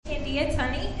Dia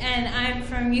Tunney, and I'm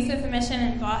from Youth with a Mission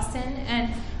in Boston.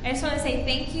 And I just want to say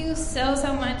thank you so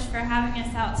much for having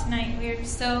us out tonight. We're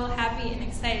so happy and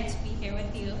excited to be here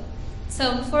with you.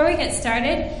 So before we get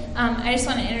started, I just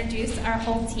want to introduce our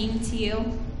whole team to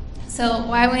you. So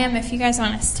YWAM, if you guys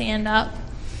want to stand up.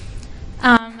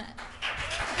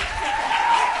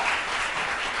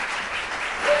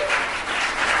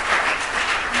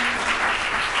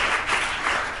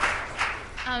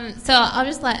 So I'll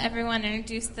just let everyone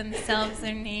introduce themselves,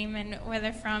 their name, and where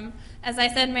they're from. As I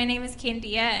said, my name is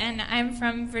Candia, and I'm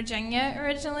from Virginia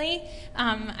originally.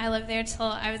 I lived there till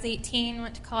I was 18,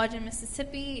 went to college in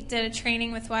Mississippi, did a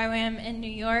training with YWAM in New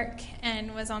York,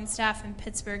 and was on staff in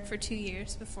Pittsburgh for 2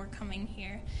 years before coming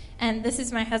here. And this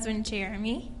is my husband,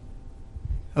 Jeremy.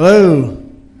 Hello.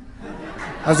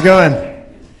 How's it going?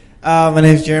 My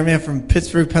name's Jeremy. I'm from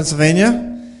Pittsburgh, Pennsylvania.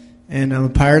 And I'm a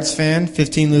Pirates fan,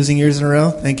 15 losing years in a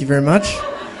row. Thank you very much.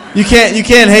 You can't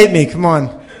hate me. Come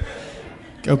on.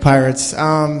 Go Pirates.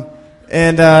 I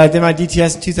did my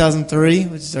DTS in 2003,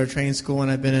 which is our training school, and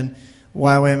I've been in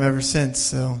YWAM ever since.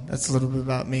 So that's a little bit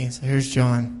about me. So here's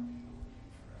John.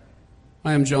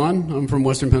 Hi, I'm John. I'm from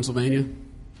Western Pennsylvania.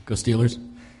 Go Steelers.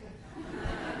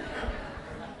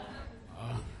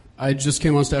 I just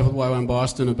came on staff with YWAM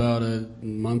Boston about a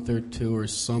month or two or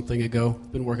something ago.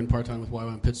 Been working part-time with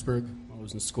YWAM Pittsburgh while I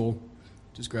was in school.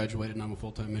 Just graduated and I'm a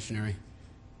full-time missionary.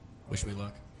 Wish me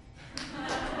luck.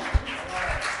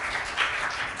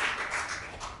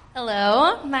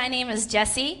 Hello, my name is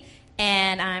Jessie,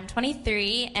 and I'm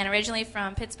 23 and originally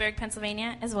from Pittsburgh,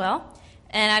 Pennsylvania as well.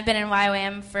 And I've been in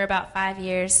YWAM for about 5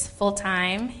 years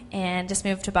full-time and just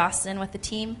moved to Boston with the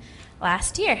team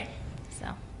last year.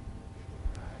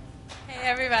 Hey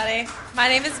everybody, my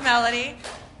name is Melody.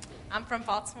 I'm from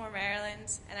Baltimore,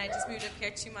 Maryland, and I just moved up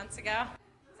here 2 months ago.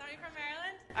 Somebody from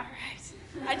Maryland? All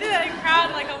right. I did that in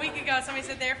crowd like a week ago. Somebody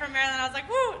said they're from Maryland. I was like,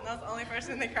 woo! And I was the only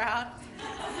person in the crowd.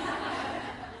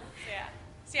 Yeah.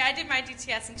 See, I did my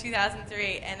DTS in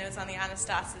 2003, and it was on the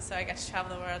Anastasis, so I got to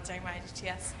travel the world during my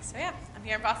DTS. So yeah, I'm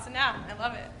here in Boston now. I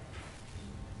love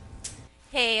it.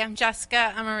 Hey, I'm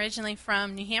Jessica. I'm originally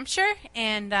from New Hampshire,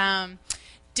 and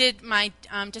did my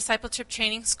discipleship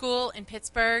training school in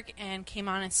Pittsburgh and came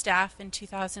on as staff in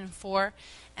 2004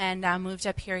 and moved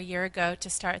up here a year ago to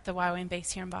start the YWAM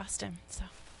base here in Boston. So.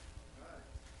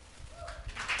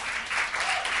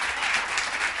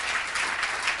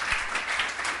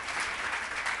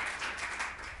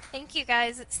 Thank you,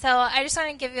 guys. So I just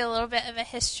want to give you a little bit of a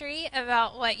history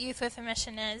about what Youth with a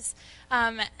Mission is.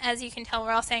 As you can tell,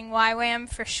 we're all saying YWAM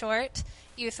for short.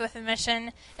 Youth with a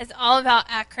Mission. It's all about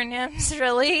acronyms,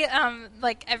 really,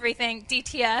 like everything.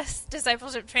 DTS,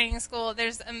 Discipleship Training School,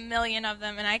 there's a million of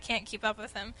them, and I can't keep up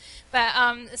with them. But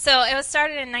so it was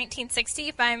started in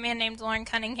 1960 by a man named Loren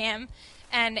Cunningham,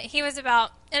 and he was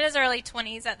about in his early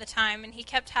 20s at the time, and he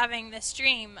kept having this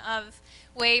dream of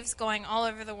waves going all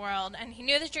over the world, and he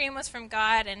knew the dream was from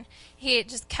God, and he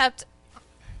just kept...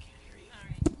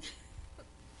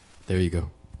 There you go.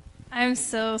 I'm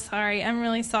so sorry. I'm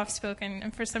really soft-spoken,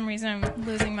 and for some reason I'm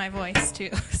losing my voice, too.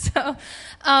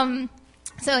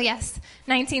 So yes,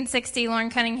 1960, Loren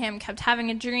Cunningham kept having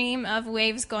a dream of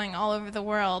waves going all over the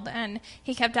world, and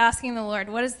he kept asking the Lord,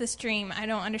 what is this dream? I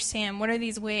don't understand. What are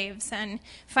these waves? And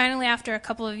finally, after a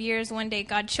couple of years, one day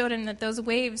God showed him that those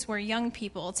waves were young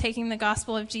people taking the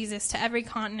gospel of Jesus to every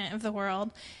continent of the world.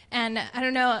 And I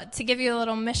don't know, to give you a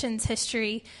little missions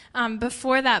history,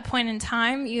 before that point in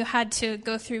time, you had to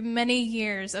go through many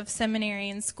years of seminary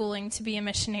and schooling to be a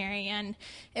missionary, and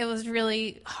it was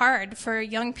really hard for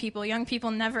young people. Young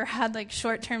people never had like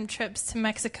short-term trips to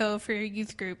Mexico for your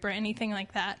youth group or anything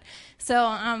like that.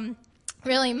 So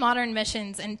really modern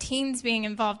missions and teens being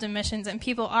involved in missions and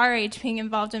people our age being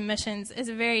involved in missions is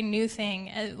a very new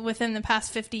thing within the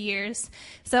past 50 years.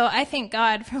 So I thank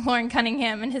God for Loren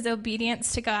Cunningham and his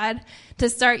obedience to God to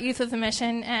start Youth with a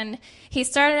Mission. And he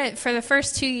started it for the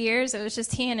first 2 years. It was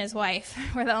just he and his wife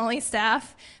were the only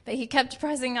staff. But he kept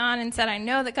pressing on and said, I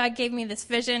know that God gave me this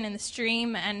vision and this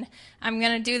dream, and I'm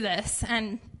going to do this.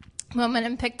 And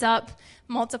momentum picked up,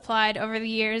 multiplied over the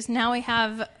years. Now we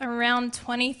have around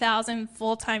 20,000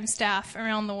 full-time staff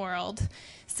around the world.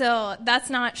 So that's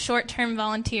not short-term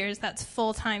volunteers, that's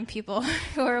full-time people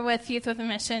who are with Youth with a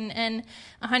Mission in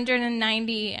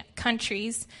 190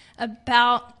 countries,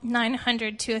 about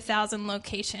 900 to 1,000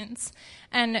 locations.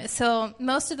 And so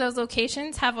most of those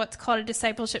locations have what's called a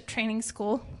discipleship training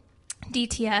school.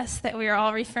 DTS that we are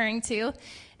all referring to.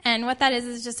 And what that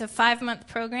is just a 5-month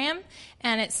program,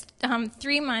 and it's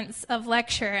 3 months of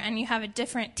lecture, and you have a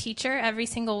different teacher every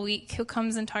single week who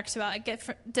comes and talks about a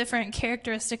different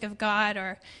characteristic of God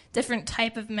or different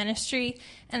type of ministry.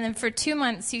 And then for 2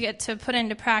 months, you get to put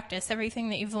into practice everything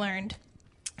that you've learned.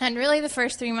 And really the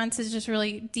first 3 months is just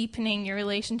really deepening your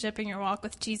relationship and your walk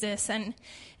with Jesus. And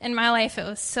in my life, it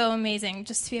was so amazing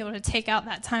just to be able to take out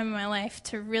that time in my life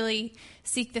to really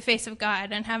seek the face of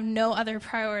God and have no other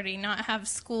priority, not have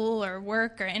school or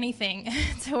work or anything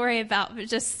to worry about, but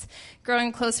just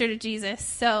growing closer to Jesus.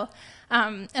 So,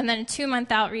 and then a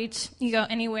 2-month outreach, you go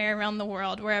anywhere around the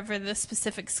world, wherever the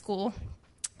specific school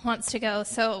wants to go.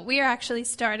 So we are actually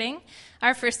starting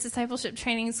our first discipleship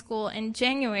training school in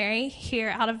January here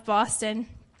out of Boston.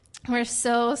 We're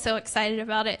so excited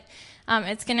about it.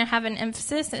 It's going to have an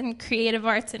emphasis in creative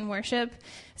arts and worship.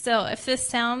 So if this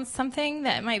sounds something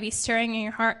that might be stirring in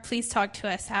your heart, please talk to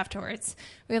us afterwards.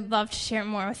 We would love to share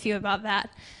more with you about that.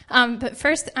 But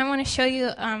first, I want to show you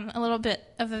a little bit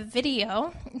of a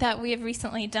video that we have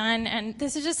recently done. And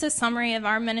this is just a summary of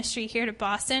our ministry here to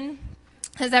Boston.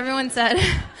 As everyone said,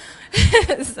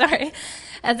 as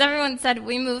everyone said,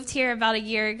 we moved here about a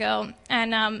year ago,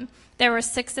 and there were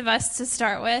 6 of us to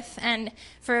start with, and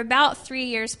for about 3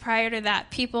 years prior to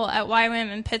that, people at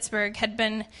YWAM in Pittsburgh had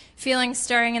been feeling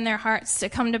stirring in their hearts to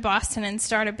come to Boston and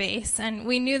start a base, and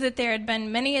we knew that there had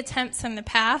been many attempts in the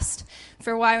past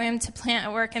for YWAM to plant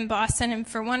a work in Boston, and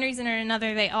for one reason or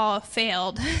another, they all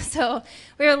failed. So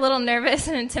we were a little nervous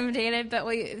and intimidated, but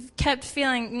we kept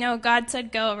feeling, no, God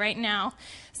said go right now.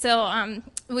 So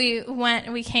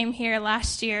we came here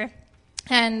last year,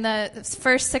 and the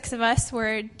first 6 of us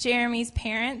were Jeremy's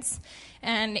parents,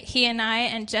 and he and I,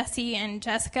 and Jesse and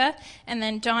Jessica, and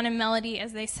then John and Melody,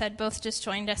 as they said, both just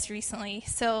joined us recently.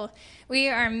 So we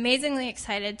are amazingly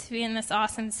excited to be in this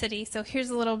awesome city. So here's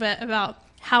a little bit about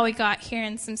how we got here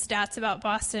and some stats about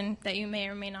Boston that you may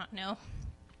or may not know.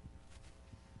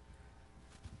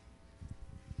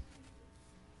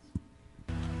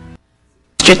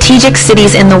 Strategic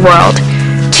cities in the world.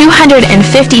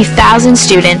 250,000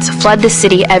 students flood the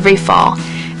city every fall,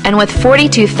 and with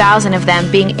 42,000 of them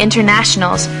being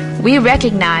internationals, we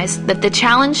recognize that the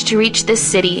challenge to reach this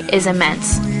city is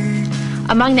immense.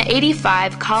 Among the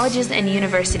 85 colleges and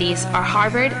universities are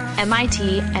Harvard,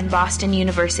 MIT, and Boston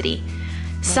University.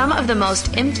 Some of the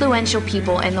most influential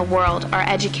people in the world are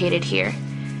educated here.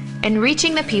 In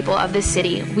reaching the people of this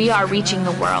city, we are reaching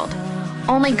the world.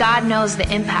 Only God knows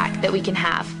the impact that we can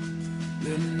have.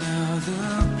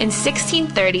 In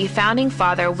 1630, founding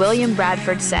father William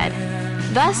Bradford said,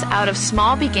 "Thus out of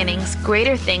small beginnings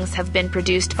greater things have been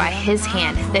produced by his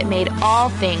hand that made all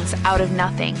things out of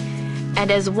nothing.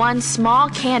 And as one small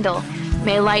candle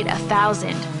may light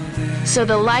 1,000, so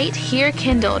the light here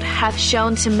kindled hath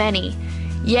shone to many,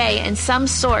 yea, in some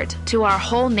sort to our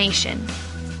whole nation."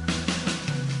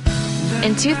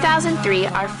 In 2003,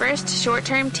 our first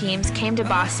short-term teams came to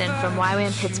Boston from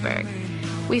YWAM Pittsburgh.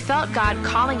 We felt God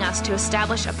calling us to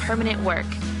establish a permanent work.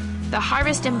 The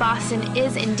harvest in Boston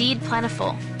is indeed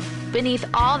plentiful. Beneath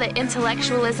all the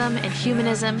intellectualism and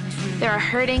humanism, there are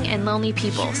hurting and lonely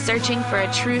people searching for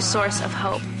a true source of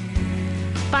hope.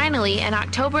 Finally, in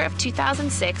October of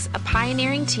 2006, a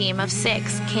pioneering team of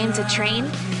 6 came to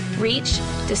train, reach,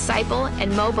 disciple,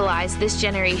 and mobilize this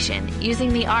generation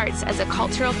using the arts as a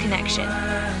cultural connection.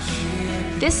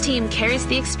 This team carries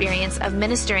the experience of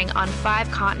ministering on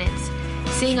 5 continents,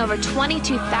 seeing over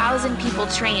 22,000 people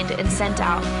trained and sent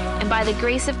out, and by the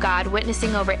grace of God,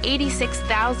 witnessing over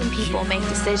 86,000 people make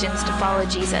decisions to follow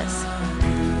Jesus.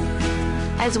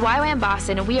 As YWAM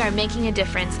Boston, we are making a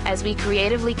difference as we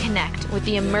creatively connect with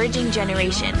the emerging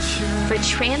generation for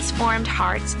transformed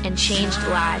hearts and changed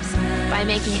lives by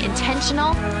making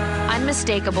intentional,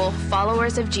 unmistakable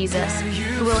followers of Jesus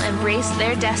who will embrace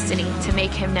their destiny to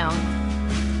make him known.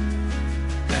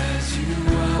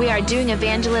 We are doing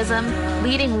evangelism,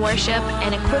 leading worship,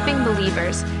 and equipping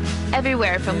believers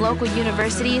everywhere from local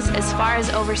universities as far as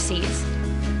overseas.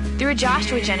 Through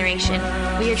Joshua Generation,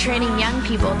 we are training young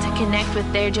people to connect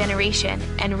with their generation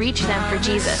and reach them for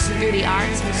Jesus through the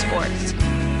arts and sports.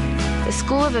 The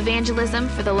School of Evangelism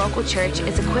for the local church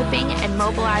is equipping and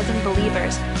mobilizing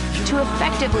believers to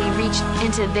effectively reach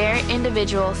into their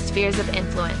individual spheres of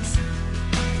influence.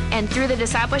 And through the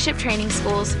discipleship training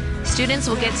schools, students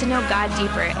will get to know God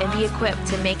deeper and be equipped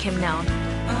to make him known.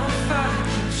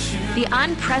 The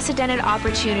unprecedented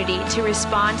opportunity to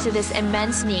respond to this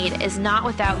immense need is not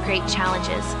without great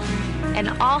challenges. An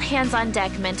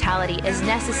all-hands-on-deck mentality is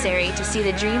necessary to see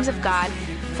the dreams of God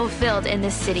fulfilled in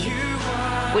this city.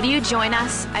 Would you join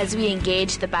us as we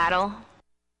engage the battle?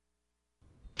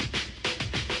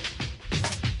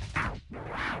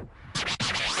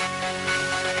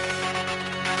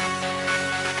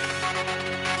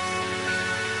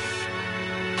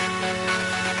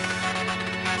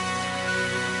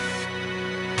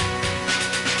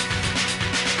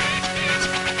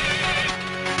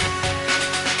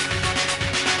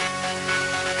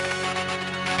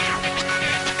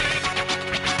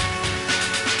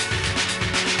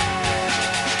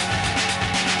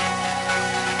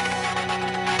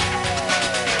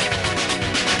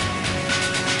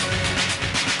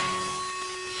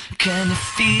 Can you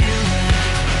feel it?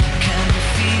 Can you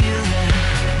feel it?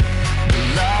 The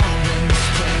love in this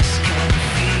place. Can you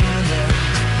feel it?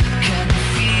 Can you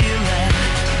feel it?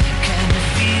 Can you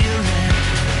feel it?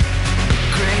 The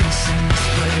grace in this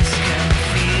place. Can you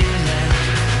feel it?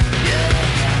 Yeah.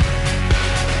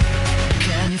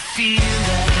 Can you feel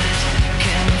it?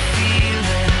 Can you feel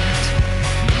it?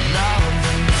 The love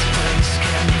in this place.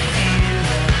 Can you feel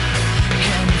it?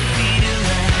 Can you feel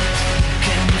it?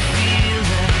 Can you feel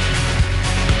it?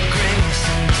 Grace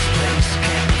in this place.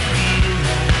 Can you feel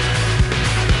it?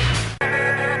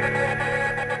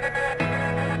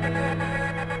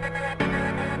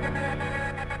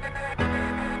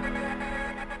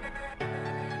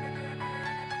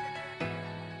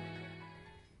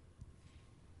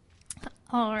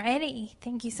 Alrighty,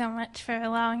 thank you so much for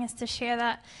allowing us to share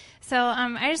that. So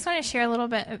I just want to share a little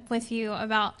bit with you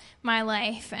about my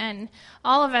life, and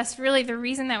all of us, really the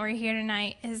reason that we're here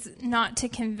tonight is not to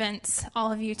convince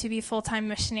all of you to be full-time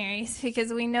missionaries,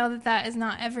 because we know that that is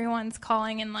not everyone's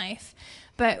calling in life.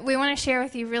 But we want to share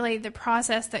with you really the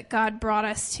process that God brought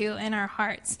us to in our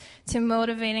hearts, to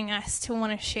motivating us to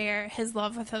want to share his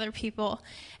love with other people.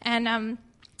 And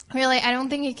really, I don't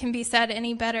think it can be said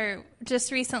any better.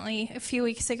 Just recently, a few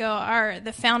weeks ago,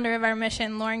 the founder of our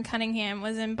mission, Lauren Cunningham,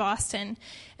 was in Boston,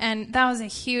 and that was a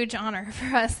huge honor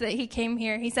for us that he came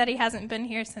here. He said he hasn't been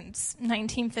here since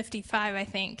 1955, I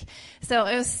think. So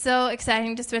it was so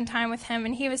exciting to spend time with him,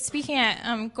 and he was speaking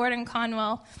at Gordon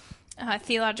Conwell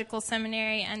Theological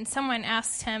Seminary, and someone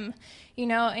asked him, you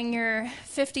know, in your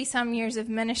 50-some years of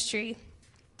ministry,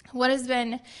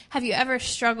 have you ever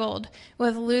struggled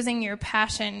with losing your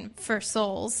passion for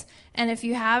souls? And if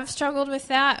you have struggled with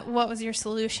that, what was your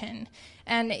solution?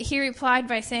 And he replied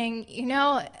by saying, you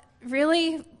know,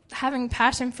 really having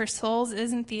passion for souls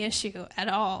isn't the issue at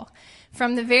all.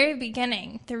 From the very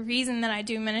beginning, the reason that I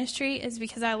do ministry is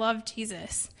because I love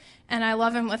Jesus, and I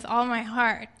love him with all my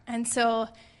heart. And so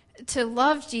to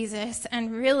love Jesus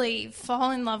and really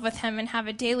fall in love with him and have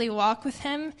a daily walk with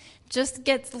him just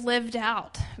gets lived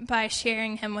out by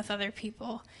sharing him with other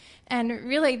people. And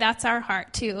really, that's our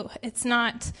heart, too. It's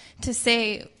not to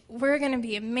say we're going to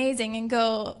be amazing and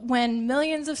go win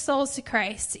millions of souls to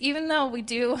Christ, even though we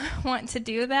do want to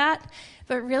do that.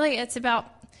 But really, it's about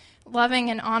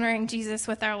loving and honoring Jesus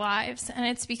with our lives. And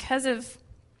it's because of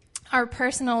our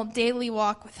personal daily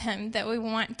walk with him that we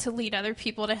want to lead other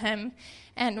people to him.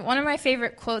 And one of my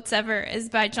favorite quotes ever is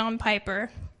by John Piper.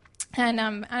 And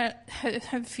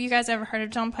have you guys ever heard of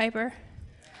John Piper?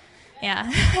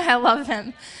 Yeah, I love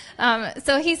him.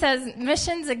 So he says,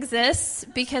 missions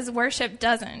exist because worship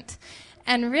doesn't.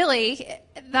 And really,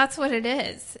 that's what it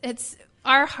is. It's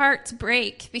our hearts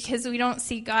break because we don't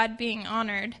see God being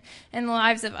honored in the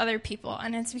lives of other people.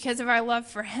 And it's because of our love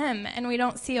for him. And we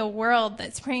don't see a world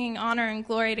that's bringing honor and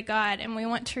glory to God. And we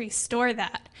want to restore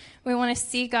that. We want to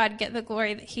see God get the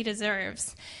glory that he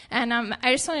deserves. And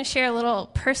I just want to share a little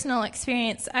personal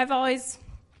experience. I've always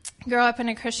grew up in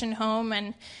a Christian home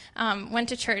and went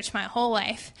to church my whole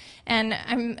life. And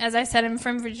as I said, I'm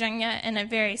from Virginia, in a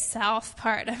very south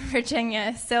part of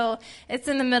Virginia. So it's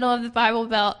in the middle of the Bible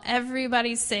Belt.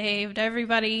 Everybody's saved.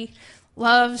 Everybody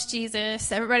loves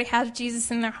Jesus. Everybody has Jesus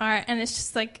in their heart. And it's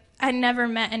just like, I never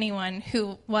met anyone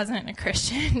who wasn't a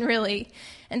Christian, really,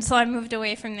 until I moved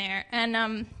away from there.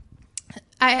 And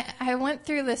I went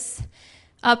through this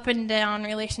up and down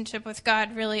relationship with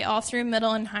God really all through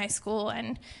middle and high school.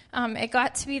 And it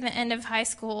got to be the end of high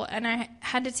school, and I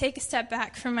had to take a step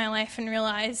back from my life and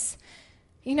realize,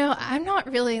 you know, I'm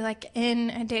not really like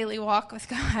in a daily walk with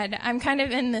God. I'm kind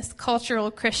of in this cultural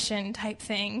Christian type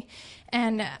thing,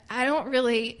 and I don't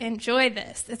really enjoy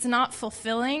this. It's not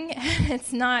fulfilling.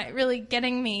 It's not really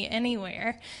getting me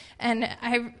anywhere. And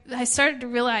I started to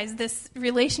realize this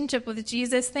relationship with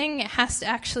Jesus thing, it has to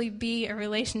actually be a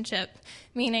relationship,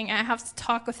 meaning I have to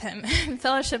talk with him and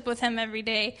fellowship with him every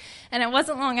day. And it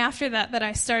wasn't long after that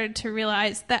I started to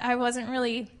realize that I wasn't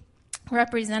really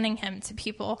representing him to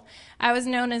people. I was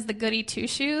known as the goody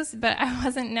two-shoes, but I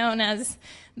wasn't known as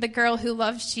the girl who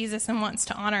loves Jesus and wants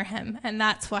to honor him. And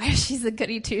that's why she's the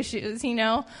goody two-shoes, you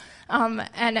know?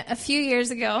 And a few years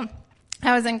ago,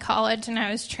 I was in college and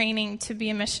I was training to be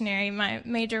a missionary. My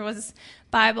major was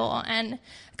Bible, and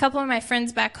a couple of my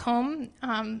friends back home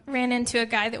ran into a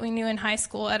guy that we knew in high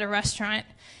school at a restaurant,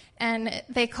 and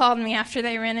they called me after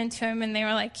they ran into him, and they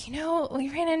were like, you know, we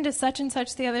ran into such and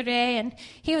such the other day, and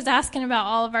he was asking about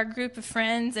all of our group of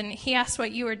friends, and he asked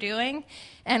what you were doing,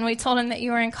 and we told him that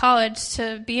you were in college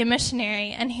to be a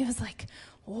missionary, and he was like,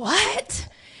 what?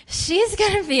 She's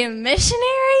going to be a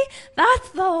missionary? That's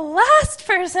the last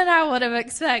person I would have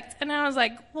expected. And I was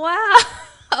like, wow,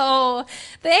 oh,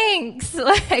 thanks.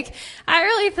 Like, I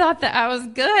really thought that I was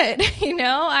good,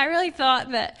 I really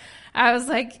thought that I was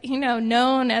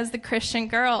known as the Christian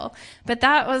girl. But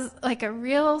that was like a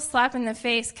real slap in the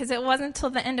face, because it wasn't until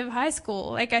the end of high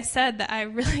school, like I said, that I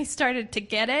really started to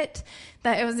get it,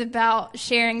 that it was about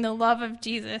sharing the love of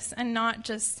Jesus and not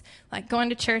just like going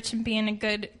to church and being a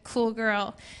good, cool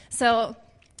girl. So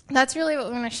that's really what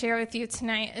we want to share with you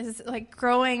tonight, is like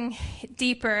growing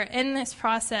deeper in this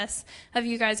process of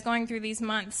you guys going through these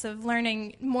months of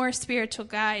learning more spiritual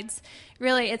guides.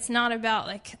 Really, it's not about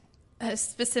like a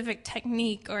specific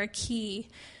technique or a key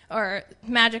or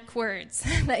magic words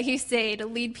that you say to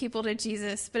lead people to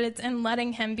Jesus, but it's in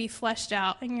letting him be fleshed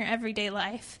out in your everyday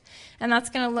life. And that's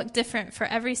going to look different for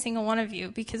every single one of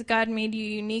you, because God made you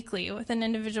uniquely with an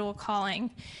individual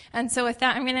calling. And so with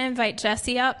that, I'm going to invite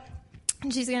Jessie up,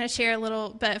 and she's going to share a little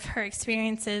bit of her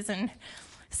experiences and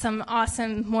some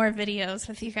awesome more videos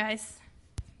with you guys.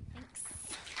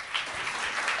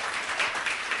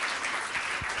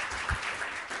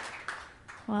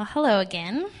 Well, hello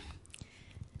again.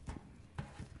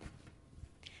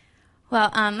 Well,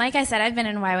 like I said, I've been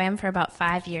in YWAM for about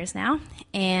 5 years now,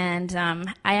 and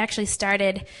I actually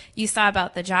started, you saw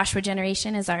about the Joshua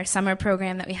Generation is our summer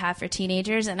program that we have for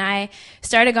teenagers, and I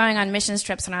started going on missions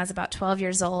trips when I was about 12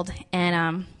 years old,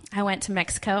 and I went to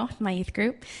Mexico, my youth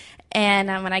group, and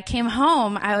when I came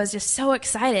home, I was just so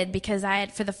excited because I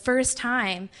had, for the first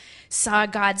time, saw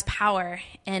God's power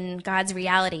and God's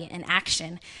reality in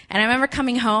action. And I remember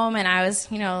coming home, and I was,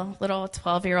 little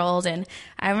 12-year-old, and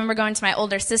I remember going to my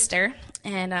older sister,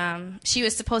 and she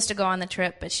was supposed to go on the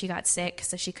trip, but she got sick,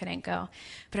 so she couldn't go.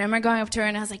 But I remember going up to her,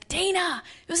 and I was like, Dana,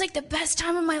 it was like the best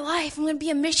time of my life. I'm going to be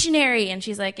a missionary. And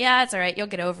she's like, yeah, it's all right. You'll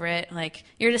get over it. Like,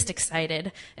 you're just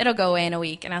excited. It'll go away in a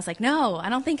week. And I was like, no, I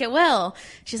don't think it will.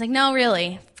 She's like, no,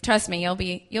 really. Trust me, you'll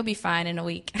be fine in a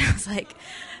week. And I was like,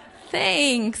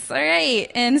 thanks. All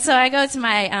right. And so I go to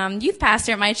my youth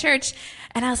pastor at my church,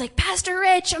 and I was like, Pastor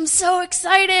Rich, I'm so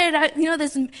excited.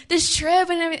 This trip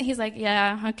and everything. He's like,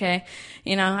 yeah, okay.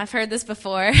 I've heard this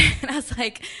before. And I was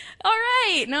like, all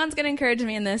right. No one's going to encourage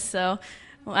me in this, so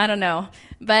I don't know.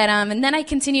 But and then I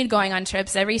continued going on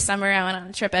trips every summer. I went on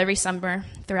a trip every summer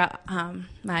throughout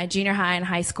my junior high and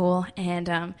high school.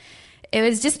 And it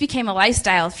was just became a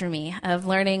lifestyle for me of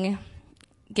learning,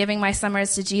 giving my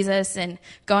summers to Jesus and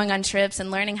going on trips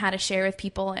and learning how to share with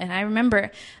people. And I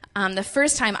remember the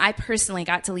first time I personally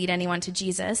got to lead anyone to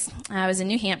Jesus, I was in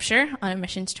New Hampshire on a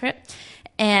missions trip,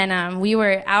 and we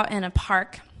were out in a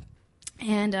park,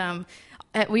 and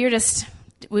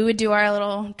we would do our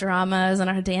little dramas and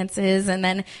our dances, and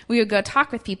then we would go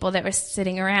talk with people that were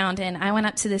sitting around. And I went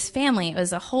up to this family. It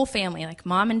was a whole family, like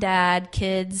mom and dad,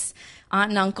 kids,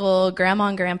 aunt and uncle, grandma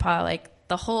and grandpa, like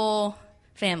the whole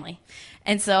family.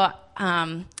 And so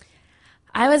I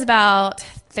was about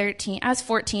 13. I was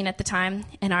 14 at the time,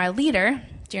 and our leader,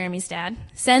 Jeremy's dad,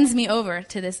 sends me over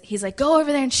to this. He's like, go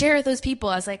over there and share with those people.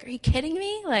 I was like, are you kidding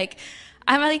me? Like,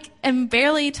 I'm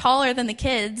barely taller than the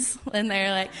kids. And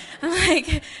I'm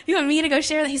like, you want me to go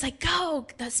share that? He's like, go,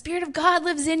 the Spirit of God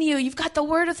lives in you. You've got the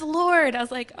word of the Lord. I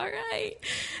was like, all right.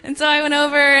 And so I went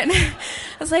over, and I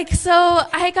was like,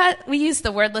 we used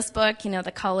the wordless book,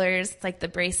 the colors, like the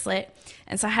bracelet.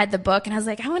 And so I had the book, and I was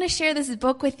like, I want to share this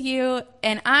book with you.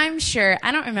 And I'm sure,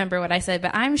 I don't remember what I said,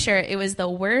 but I'm sure it was the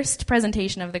worst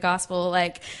presentation of the gospel,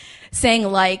 like saying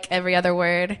like every other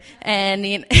word,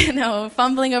 and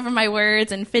fumbling over my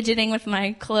words and fidgeting with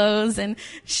my clothes and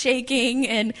shaking.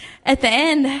 And at the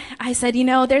end, I said,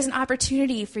 there's an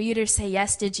opportunity for you to say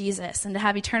yes to Jesus and to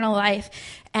have eternal life.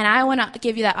 And I want to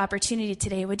give you that opportunity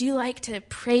today. Would you like to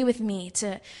pray with me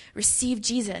to receive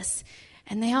Jesus?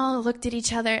 And they all looked at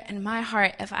each other, and my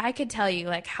heart, if I could tell you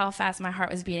like how fast my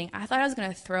heart was beating, I thought I was going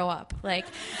to throw up. Like,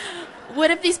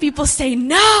 what if these people say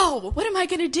no? What am I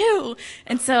going to do?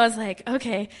 And so I was like,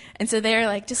 okay. And so they were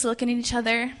like just looking at each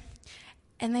other,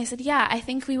 and they said, yeah, I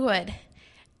think we would.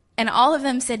 And all of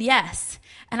them said yes.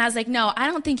 And I was like, no, I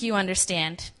don't think you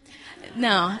understand.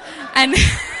 No. And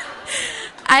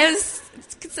I was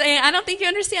saying, I don't think you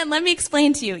understand. Let me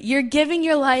explain to you. You're giving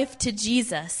your life to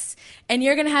Jesus. And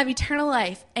you're going to have eternal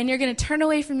life, and you're going to turn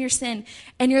away from your sin,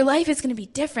 and your life is going to be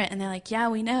different. And they're like, yeah,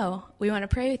 we know. We want to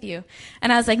pray with you.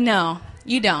 And I was like, no,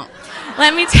 you don't.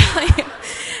 Let me tell you.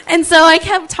 And so I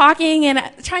kept talking and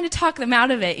trying to talk them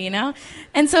out of it,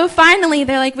 And so finally,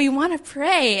 they're like, we want to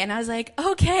pray. And I was like,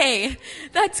 okay,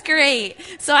 that's great.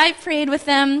 So I prayed with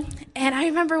them, and I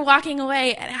remember walking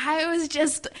away, and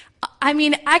I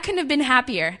mean, I couldn't have been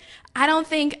happier. I don't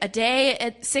think a day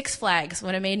at Six Flags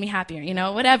would have made me happier,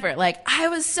 whatever. Like, I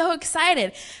was so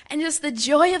excited. And just the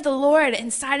joy of the Lord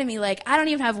inside of me, like, I don't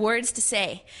even have words to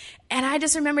say. And I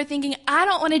just remember thinking, I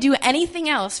don't want to do anything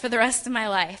else for the rest of my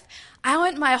life. I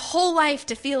want my whole life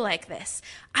to feel like this.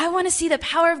 I want to see the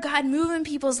power of God move in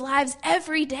people's lives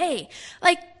every day.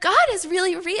 Like, God is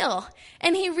really real,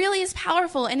 and he really is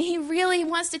powerful, and he really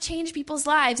wants to change people's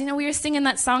lives. We were singing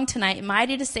that song tonight,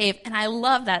 Mighty to Save, and I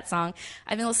love that song.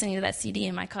 I've been listening to that CD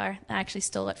in my car. I actually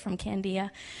stole it from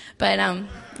Candia, but I'll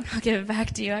give it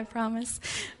back to you, I promise.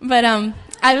 But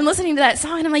I've been listening to that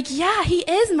song, and I'm like, yeah, he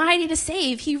is mighty to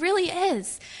save. He really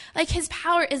is. Like, his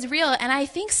power is real, and I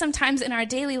think sometimes in our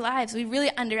daily lives, we really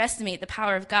underestimate the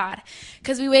power of God.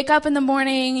 Because we wake up in the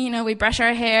morning, we brush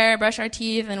our hair, brush our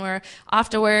teeth, and we're off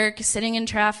to work, sitting in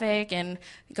traffic, and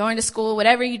going to school,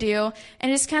 whatever you do,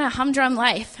 and just kind of humdrum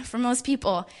life for most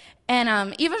people.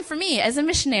 And even for me, as a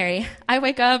missionary, I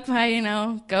wake up, I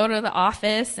go to the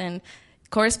office and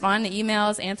correspond to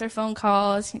emails, answer phone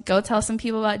calls, go tell some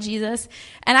people about Jesus,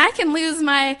 and I can lose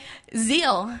my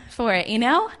zeal for it,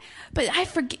 But I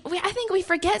think we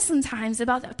forget sometimes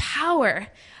about the power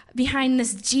behind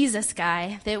this Jesus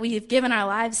guy that we've given our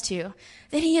lives to,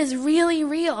 that he is really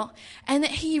real, and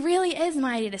that he really is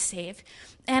mighty to save.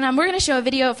 And we're going to show a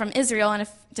video from Israel in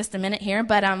just a minute here,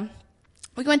 but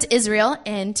we went to Israel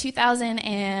in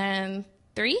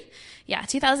 2003. Yeah,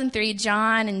 2003.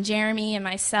 John and Jeremy and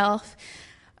myself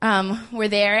were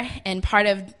there, and part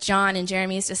of John and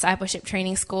Jeremy's discipleship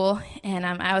training school, and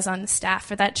I was on the staff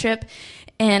for that trip.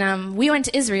 And we went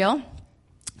to Israel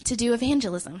to do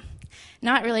evangelism.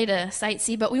 Not really to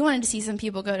sightsee, but we wanted to see some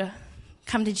people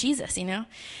come to Jesus,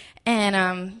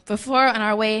 And before, on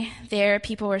our way there,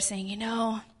 people were saying,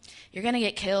 you're going to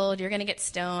get killed, you're going to get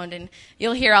stoned, and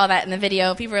you'll hear all that in the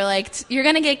video. People are like, you're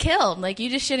going to get killed, like, you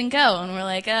just shouldn't go. And we're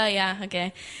like, oh, yeah,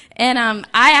 okay. And I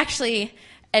actually,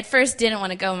 at first, didn't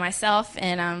want to go myself,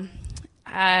 and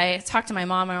I talked to my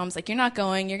mom. My mom's like, you're not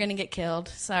going. You're going to get killed.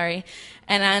 Sorry.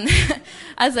 And then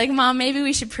I was like, Mom, maybe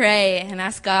we should pray and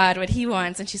ask God what he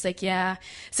wants. And she's like, yeah.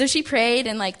 So she prayed,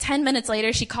 and 10 minutes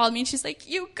later, she called me, and she's like,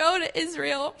 you go to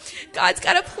Israel. God's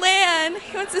got a plan.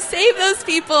 He wants to save those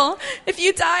people. If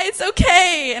you die, it's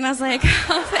okay. And I was like,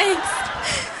 oh, thanks.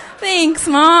 Thanks,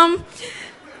 Mom.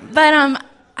 But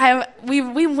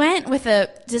we went with a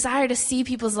desire to see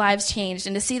people's lives changed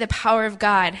and to see the power of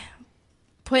God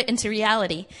put into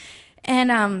reality.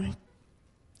 And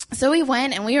so we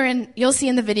went, and we were you'll see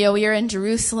in the video, we were in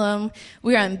Jerusalem.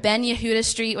 We were on Ben Yehuda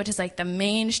Street, which is like the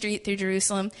main street through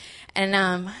Jerusalem. And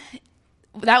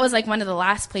that was like one of the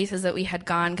last places that we had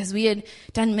gone, because we had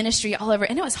done ministry all over.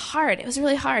 And it was hard. It was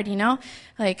really hard,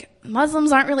 Like,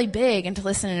 Muslims aren't really big into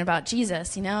listening about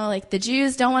Jesus, Like, the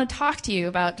Jews don't want to talk to you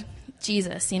about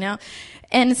Jesus,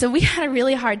 And so we had a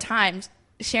really hard time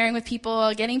sharing with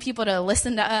people, getting people to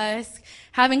listen to us,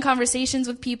 having conversations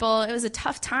with people. It was a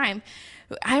tough time.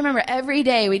 I remember every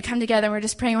day we'd come together and we're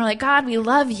just praying. We're like, God, we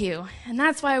love you. And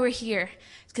that's why we're here.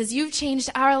 Because you've changed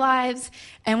our lives,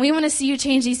 and we want to see you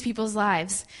change these people's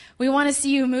lives. We want to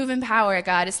see you move in power,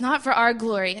 God. It's not for our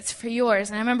glory. It's for yours.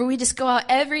 And I remember we just go out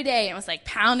every day, and it was like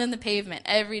pounding the pavement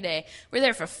every day. We're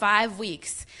there for 5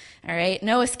 weeks. All right,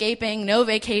 no escaping, no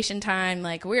vacation time.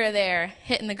 Like, we're there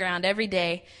hitting the ground every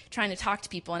day trying to talk to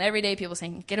people, and every day people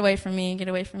saying, get away from me, get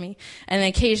away from me, and an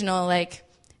occasional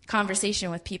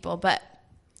conversation with people. But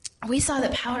we saw the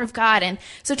power of God. And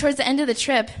so towards the end of the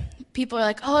trip, people are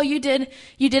like, oh, you did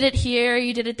it here,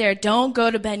 you did it there. Don't go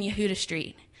to Ben Yehuda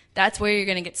Street. That's where you're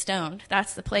going to get stoned.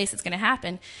 That's the place it's going to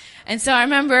happen. And so I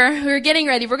remember we were getting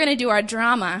ready. We're going to do our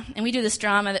drama, and we do this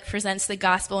drama that presents the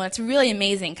gospel, and it's really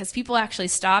amazing because people actually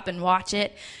stop and watch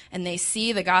it, and they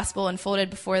see the gospel unfolded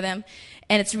before them,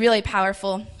 and it's really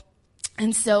powerful.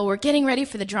 And so we're getting ready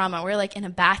for the drama. We're in a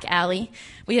back alley.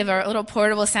 We have our little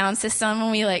portable sound system,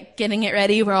 and we getting it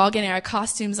ready. We're all getting our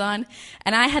costumes on,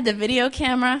 and I had the video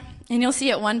camera, and you'll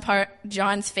see at one part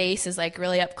John's face is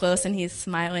really up close, and he's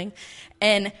smiling.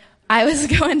 And I was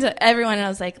going to everyone, and I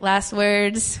was like, last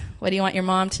words, what do you want your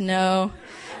mom to know?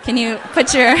 Can you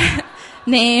put your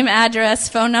name, address,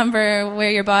 phone number,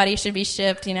 where your body should be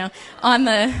shipped, on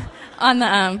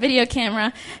the video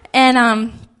camera.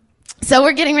 And so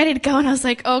we're getting ready to go, and I was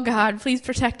like, oh, God, please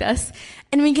protect us.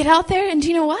 And we get out there, and do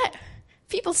you know what?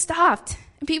 People stopped,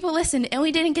 and people listened, and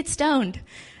we didn't get stoned.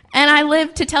 And I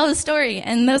lived to tell the story,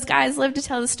 and those guys lived to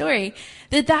tell the story,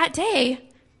 that day,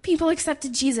 people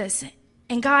accepted Jesus.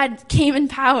 And God came in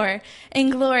power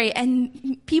and glory,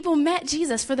 and people met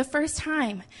Jesus for the first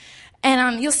time.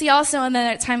 And you'll see also in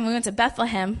the time we went to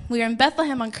Bethlehem. We were in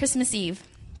Bethlehem on Christmas Eve.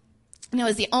 And it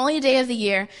was the only day of the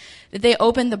year that they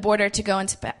opened the border to go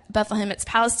into Bethlehem. It's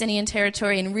Palestinian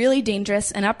territory and really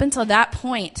dangerous. And up until that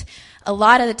point, a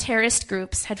lot of the terrorist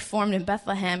groups had formed in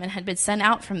Bethlehem and had been sent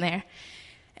out from there.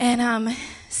 And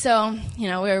so, we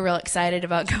were real excited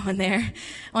about going there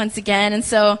once again. And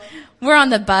so we're on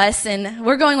the bus, and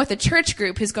we're going with a church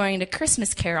group who's going to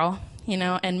Christmas Carol,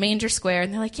 and Manger Square.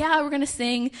 And they're like, yeah, we're going to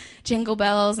sing Jingle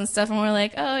Bells and stuff. And we're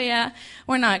like, oh, yeah,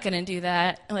 we're not going to do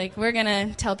that. Like, we're going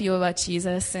to tell people about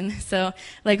Jesus. And so,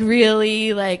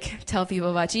 really, tell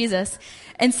people about Jesus.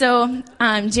 And so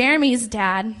Jeremy's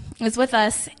dad was with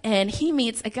us, and he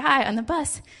meets a guy on the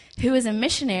bus who is a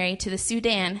missionary to the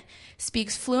Sudan,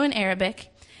 speaks fluent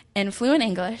Arabic and fluent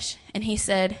English. And he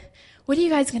said, what are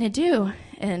you guys going to do?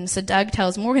 And so Doug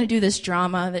tells him, we're going to do this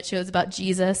drama that shows about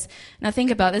Jesus. Now think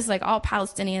about this, all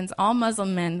Palestinians, all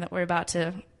Muslim men that we're about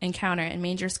to encounter in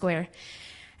Manger Square.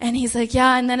 And he's like,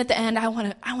 yeah, and then at the end, I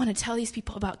want to tell these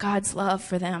people about God's love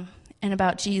for them and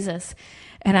about Jesus.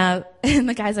 And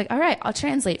the guy's like, all right, I'll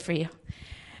translate for you.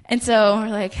 And so we're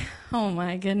like, oh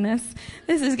my goodness,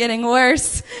 this is getting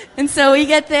worse. And so we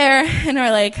get there, and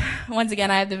we're like, once again,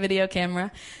 I have the video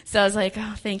camera. So I was like,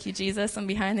 oh, thank you, Jesus. I'm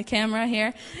behind the camera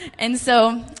here. And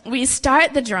so we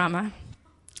start the drama,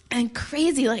 and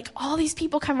crazy, all these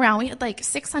people come around. We had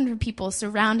 600 people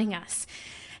surrounding us.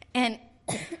 And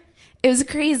it was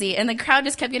crazy. And the crowd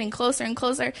just kept getting closer and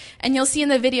closer. And you'll see in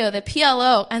the video, the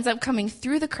PLO ends up coming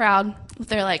through the crowd with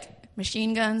their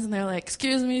machine guns, and they're like,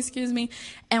 excuse me.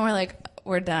 And we're like,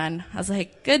 we're done. I was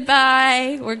like,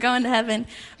 goodbye, we're going to heaven.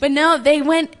 But no, they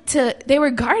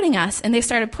were guarding us, and they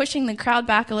started pushing the crowd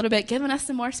back a little bit, giving us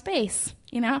some more space,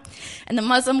 And the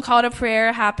Muslim call to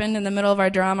prayer happened in the middle of our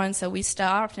drama, and so we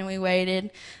stopped and we waited,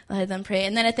 let them pray.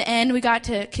 And then at the end, we got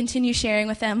to continue sharing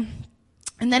with them.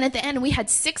 And then at the end, we had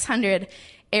 600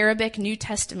 Arabic New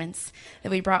Testaments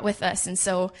that we brought with us. And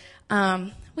so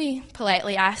we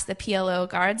politely asked the PLO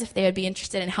guards if they would be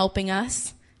interested in helping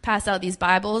us pass out these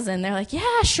Bibles, and they're like,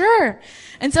 yeah, sure.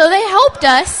 And so they helped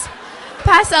us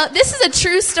pass out. This is a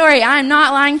true story. I'm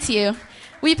not lying to you.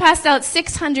 We passed out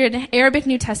 600 Arabic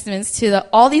New Testaments to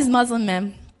all these Muslim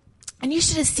men, and you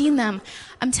should have seen them.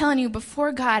 I'm telling you,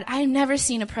 before God, I've never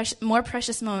seen a more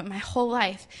precious moment in my whole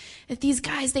life. That these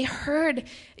guys, they heard,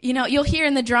 you'll hear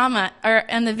in the drama, or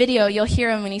in the video, you'll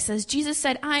hear him when he says, Jesus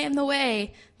said, I am the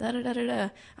way, da-da-da-da-da,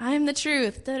 I am the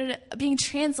truth, da-da-da, being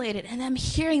translated, and them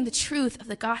hearing the truth of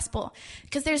the gospel.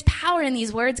 Because there's power in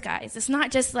these words, guys. It's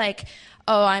not just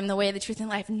oh, I'm the way, the truth, and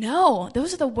life. No,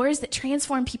 those are the words that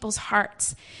transform people's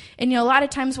hearts. And a lot of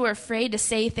times we're afraid to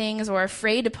say things, or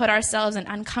afraid to put ourselves in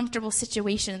uncomfortable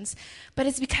situations. But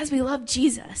it's because we love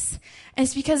Jesus. And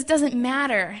it's because it doesn't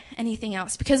matter anything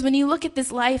else. Because when you look at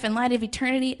this life in light of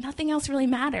eternity, nothing else really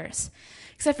matters.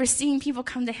 Except for seeing people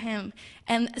come to him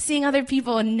and seeing other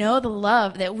people know the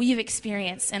love that we've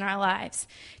experienced in our lives.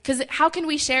 Because how can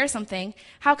we share something?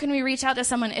 How can we reach out to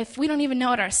someone if we don't even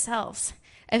know it ourselves?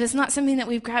 If it's not something that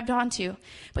we've grabbed onto.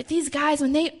 But these guys,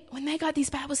 when they got these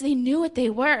Bibles, they knew what they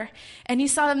were. And you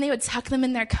saw them, they would tuck them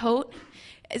in their coat.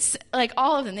 It's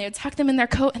all of them. They would tuck them in their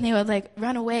coat, and they would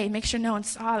run away, make sure no one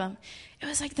saw them. It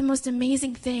was the most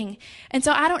amazing thing. And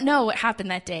so I don't know what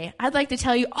happened that day. I'd like to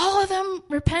tell you all of them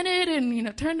repented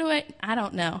and, turned away. I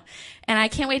don't know. And I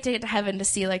can't wait to get to heaven to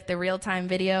see the real-time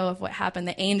video of what happened,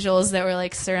 the angels that were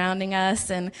surrounding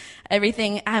us and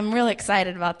everything. I'm really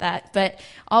excited about that. But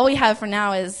all we have for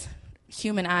now is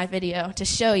human eye video to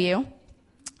show you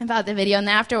about the video. And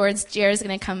afterwards, Jared's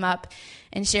going to come up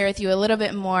and share with you a little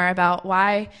bit more about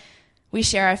why we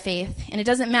share our faith. And it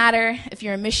doesn't matter if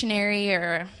you're a missionary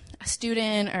or a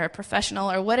student or a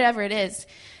professional or whatever it is,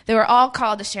 that we're all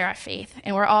called to share our faith,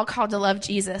 and we're all called to love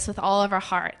Jesus with all of our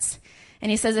hearts.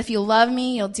 And he says, if you love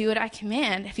me, you'll do what I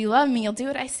command. If you love me, you'll do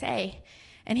what I say.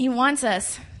 And he wants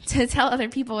us to tell other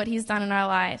people what he's done in our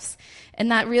lives.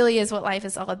 And that really is what life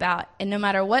is all about. And no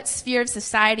matter what sphere of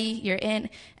society you're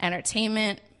in,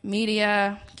 entertainment,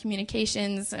 media,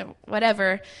 communications,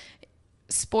 whatever,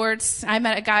 sports. I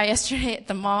met a guy yesterday at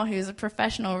the mall who's a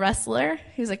professional wrestler,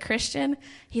 who's a Christian.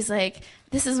 He's like,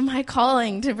 this is my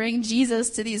calling to bring Jesus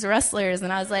to these wrestlers.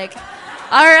 And I was like,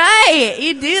 all right,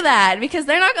 you do that, because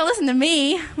they're not going to listen to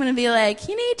me. I'm going to be like,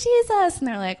 you need Jesus. And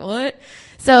they're like, what?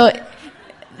 So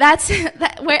that's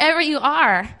wherever you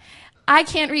are. I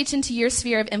can't reach into your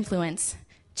sphere of influence.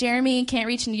 Jeremy can't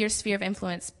reach into your sphere of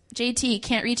influence. JT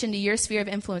can't reach into your sphere of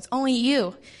influence. Only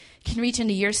you can reach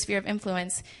into your sphere of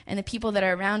influence, and the people that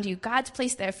are around you. God's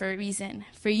placed there for a reason,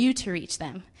 for you to reach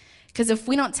them. Because if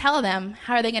we don't tell them,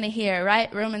 how are they going to hear,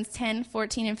 right? Romans 10,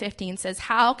 14, and 15 says,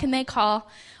 how can they call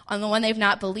on the one they've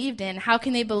not believed in? How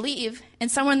can they believe in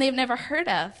someone they've never heard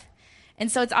of?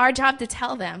 And so it's our job to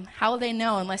tell them. How will they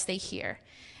know unless they hear?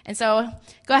 And so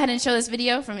go ahead and show this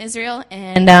video from Israel,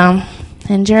 and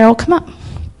Jared will come up.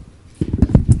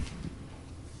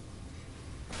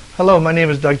 Hello, my name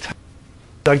is Doug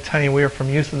Tiny. We are from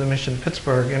Youth of the Mission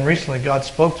Pittsburgh, and recently God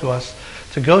spoke to us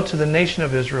to go to the nation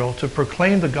of Israel to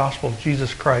proclaim the gospel of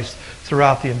Jesus Christ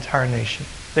throughout the entire nation.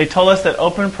 They told us that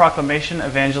open proclamation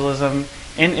evangelism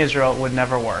in Israel would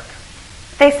never work.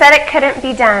 They said it couldn't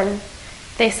be done.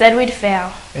 They said we'd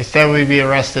fail. They said we'd be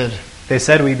arrested. They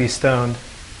said we'd be stoned.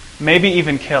 Maybe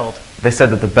even killed. They said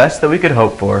that the best that we could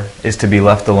hope for is to be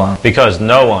left alone, because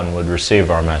no one would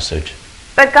receive our message.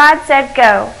 But God said,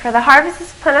 "Go, for the harvest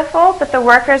is plentiful, but the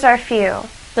workers are few."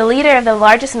 The leader of the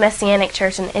largest Messianic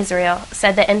church in Israel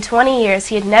said that in 20 years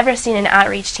he had never seen an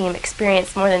outreach team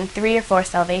experience more than 3 or 4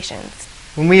 salvations.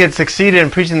 When we had succeeded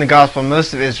in preaching the gospel in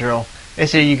most of Israel, they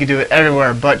said you could do it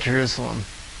everywhere but Jerusalem.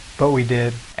 But we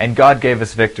did. And God gave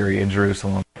us victory in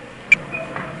Jerusalem.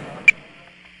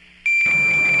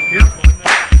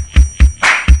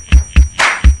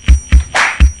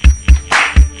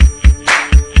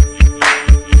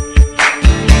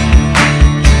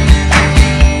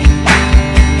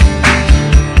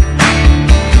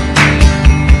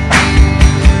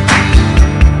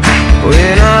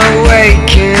 When I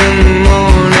wake in the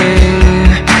morning,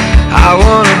 I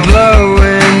want to blow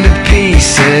into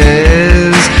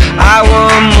pieces. I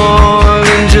want more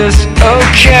than just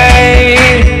okay,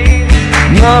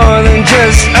 more than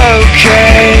just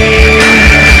okay.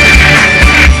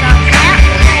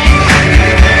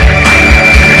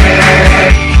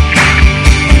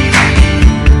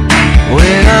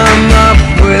 When I'm up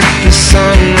with the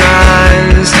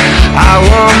sunrise, I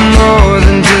want more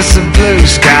than just the blue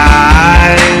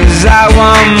skies. I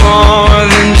want more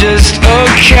than just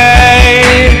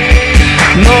okay,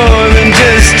 more than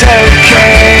just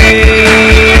okay.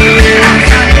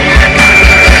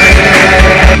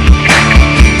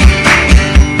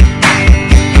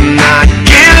 I'm not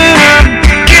giving up,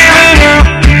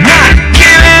 not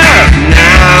giving up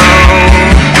now.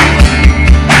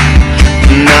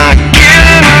 I'm not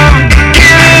giving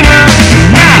up,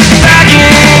 not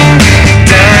backing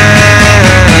down.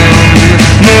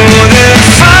 More than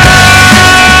fine,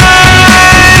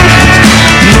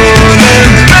 more than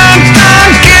I'm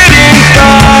getting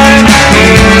by.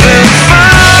 More than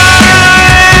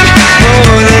fine,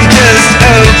 more than just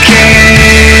okay.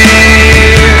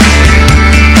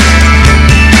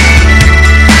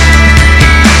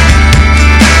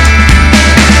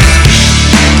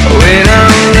 When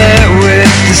I'm lit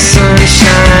with the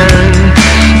sunshine,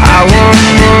 I want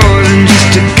more than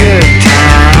just a good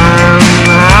time.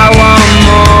 I want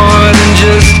more than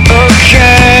just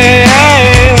okay,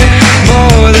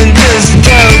 more than just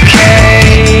okay.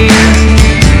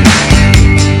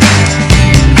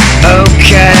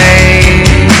 Okay.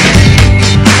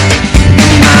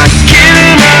 I'm not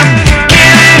giving up,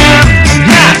 I'm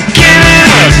not giving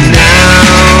up now.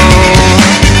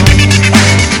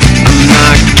 I'm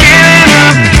not giving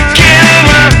up,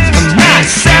 I'm not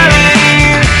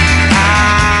selling out.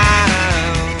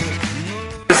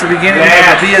 It's the beginning of the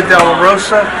Via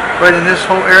Dolorosa, right in this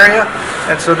whole area,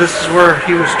 and so this is where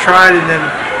he was tried and then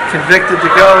convicted to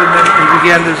go, and then he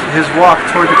began his walk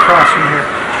toward the cross from here.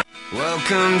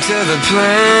 Welcome to the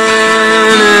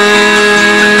planet.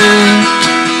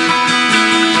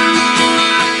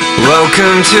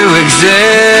 Welcome to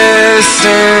existence.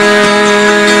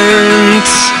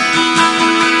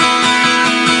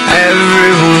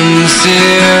 Everyone's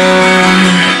here.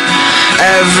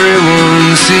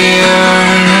 Everyone's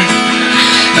here.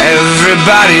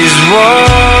 Everybody's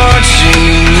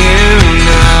watching you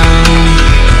now.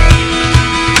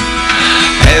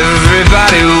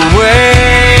 Everybody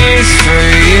waits for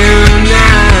you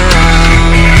now.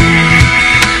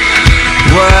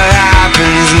 What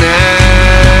happens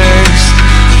next?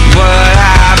 What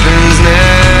happens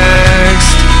next?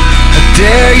 I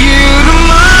dare you to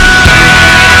move.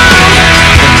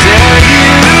 I dare you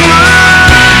to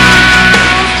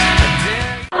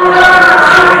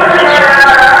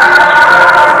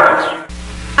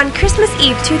On Christmas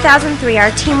Eve 2003, our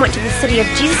team went to the city of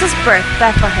Jesus' birth,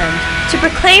 Bethlehem, to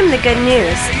proclaim the good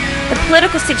news. The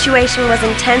political situation was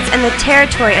intense and the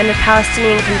territory under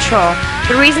Palestinian control.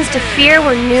 The reasons to fear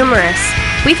were numerous.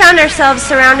 We found ourselves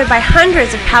surrounded by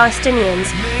hundreds of Palestinians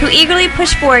who eagerly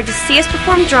pushed forward to see us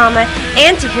perform drama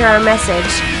and to hear our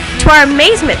message. To our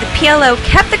amazement, the PLO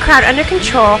kept the crowd under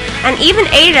control and even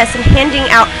aided us in handing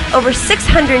out over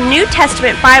 600 New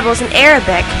Testament Bibles in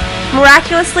Arabic.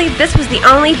 Miraculously, this was the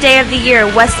only day of the year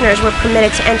Westerners were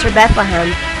permitted to enter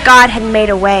Bethlehem. God had made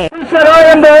a way. said,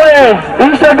 I am the way.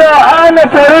 He said, no, I am the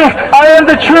tariq, I am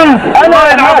the truth.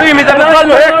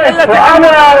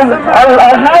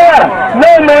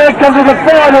 No man comes to the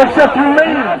Father except through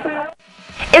me.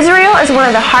 Israel is one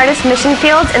of the hardest mission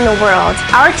fields in the world.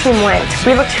 Our team went.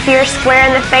 We looked fear square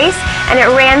in the face, and it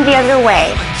ran the other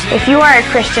way. If you are a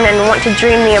Christian and want to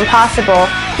dream the impossible,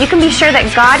 you can be sure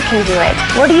that God can do it.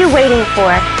 What are you waiting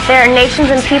for? There are nations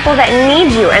and people that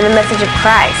need you and the message of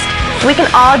Christ. We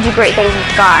can all do great things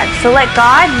with God, so let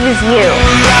God use you.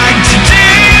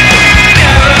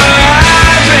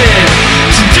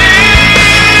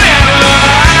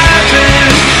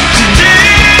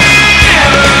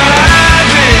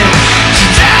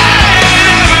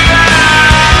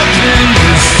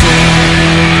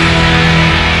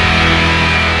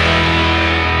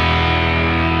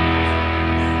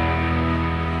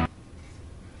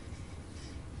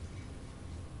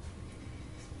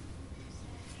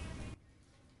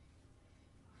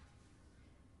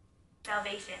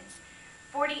 Salvations.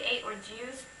 48 were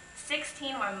Jews,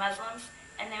 16 were Muslims,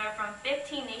 and they were from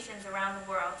 15 nations around the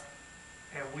world.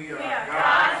 And we are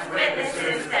God's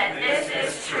witnesses that this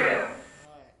is true.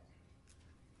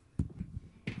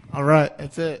 All right,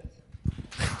 that's it.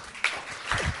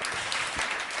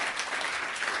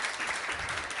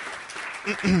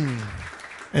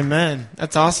 Amen.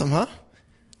 That's awesome, huh?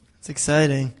 It's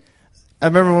exciting. I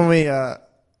remember when we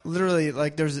literally,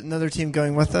 like, there was another team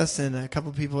going with us, and a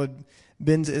couple people had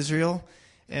been to Israel,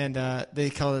 and they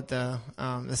called it the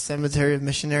Cemetery of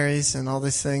Missionaries and all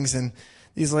these things, and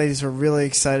these ladies were really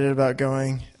excited about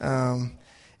going.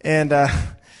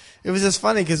 It was just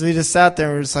funny because we just sat there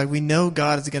and we were just like, we know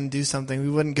God is going to do something. We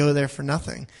wouldn't go there for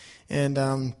nothing.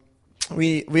 And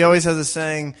we always have this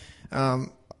saying,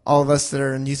 all of us that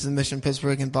are in Youth of the Mission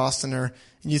Pittsburgh and Boston or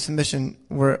Youth of the Mission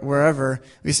wherever,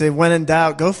 we say, when in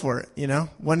doubt, go for it. You know,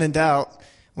 when in doubt,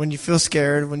 when you feel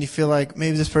scared, when you feel like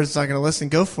maybe this person's not going to listen,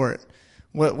 go for it.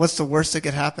 What's the worst that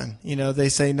could happen? You know, they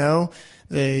say no.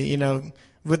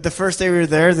 With the first day we were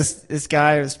there, this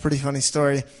guy, it was a pretty funny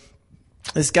story.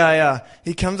 This guy,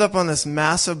 he comes up on this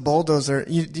massive bulldozer.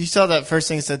 You saw that first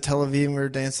thing that said Tel Aviv and we were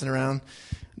dancing around.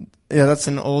 Yeah, that's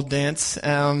an old dance.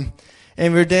 And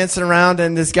we were dancing around,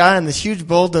 and this guy on this huge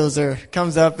bulldozer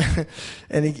comes up,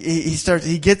 and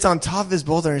he gets on top of his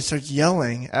boulder and starts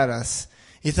yelling at us.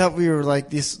 He thought we were like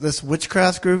this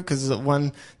witchcraft group because the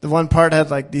one part had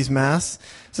like these masks.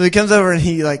 So he comes over and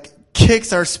he like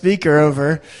kicks our speaker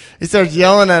over. He starts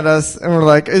yelling at us, and we're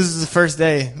like, this is the first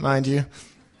day, mind you.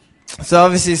 So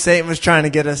obviously Satan was trying to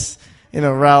get us,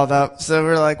 riled up. So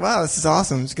we're like, wow, this is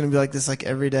awesome. It's going to be like this like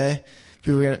every day.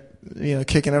 People are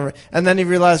kicking over. And then he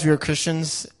realized we were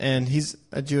Christians, and he's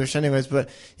a Jewish anyways, but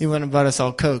he went and bought us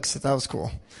all Coke, so that was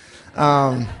cool.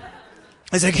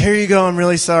 He's like, here you go, I'm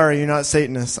really sorry, you're not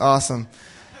Satanist. Awesome.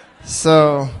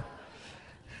 So,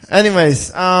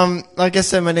 anyways, like I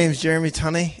said, my name's Jeremy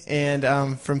Tunney, and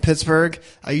I'm from Pittsburgh.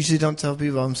 I usually don't tell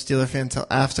people I'm a Steeler fan until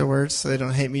afterwards, so they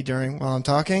don't hate me while I'm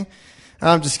talking.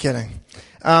 I'm just kidding.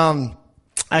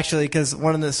 Actually, because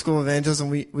one of the school evangelists, and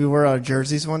we wore our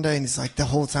jerseys one day, and he's like, the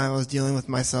whole time I was dealing with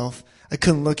myself, I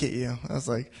couldn't look at you. I was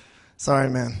like, sorry,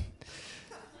 man.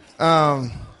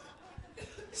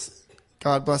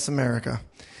 God bless America.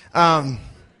 And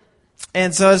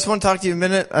so I just want to talk to you a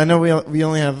minute. I know we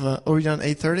only have, are we done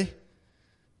 8:30?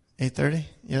 8:30?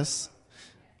 Yes.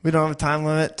 We don't have a time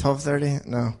limit, 12:30?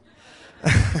 No.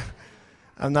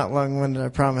 I'm not long-winded, I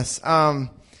promise.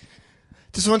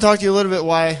 Just want to talk to you a little bit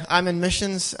why I'm in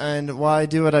missions and why I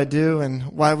do what I do and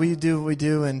why we do what we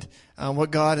do and what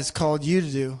God has called you to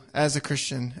do as a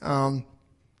Christian. And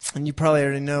you probably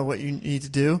already know what you need to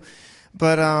do.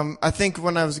 But I think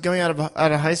when I was going out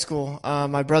of high school,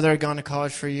 my brother had gone to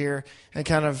college for a year and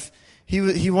kind of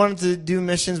he wanted to do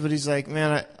missions, but he's like,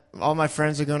 man, all my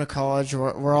friends are going to college,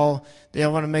 or they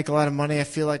all want to make a lot of money. I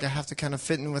feel like I have to kind of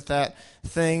fit in with that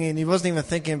thing. And he wasn't even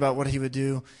thinking about what he would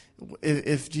do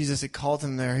if Jesus had called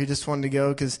him there. He just wanted to go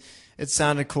because it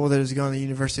sounded cool that he was going to the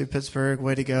University of Pittsburgh.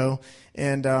 Way to go!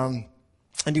 And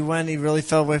he went. He really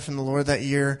fell away from the Lord that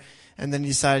year. And then he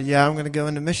decided, yeah, I'm going to go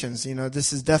into missions.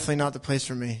 This is definitely not the place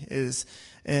for me.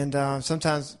 And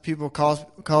sometimes people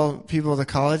call people to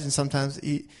college, and sometimes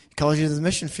he calls you to the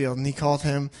mission field. And he called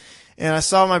him. And I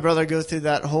saw my brother go through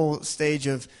that whole stage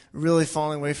of really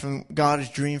falling away from God's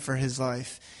dream for his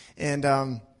life. And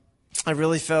I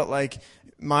really felt like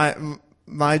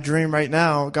my dream right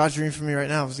now, God's dream for me right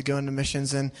now, was to go into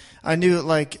missions. And I knew,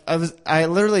 I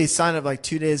literally signed up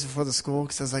 2 days before the school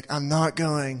because I was like, I'm not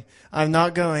going. And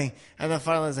then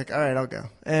finally I was like, all right, I'll go.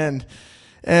 And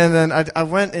And then I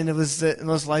went, and it was the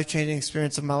most life-changing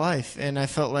experience of my life. And I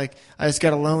felt like I just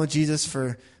got alone with Jesus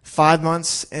for 5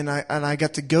 months, and I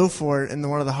got to go for it in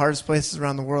one of the hardest places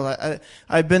around the world.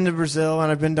 I'd been to Brazil,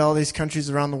 and I've been to all these countries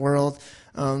around the world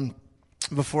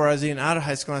before I was even out of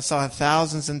high school. I saw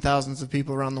thousands and thousands of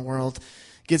people around the world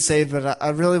get saved, but I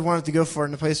really wanted to go for it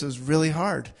in a place that was really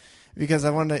hard. Because I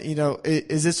wanted to,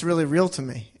 is this really real to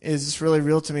me? Is this really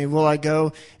real to me? Will I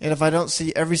go? And if I don't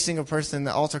see every single person in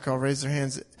the altar call raise their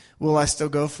hands, will I still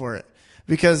go for it?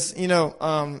 Because,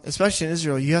 especially in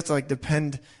Israel, you have to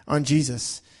depend on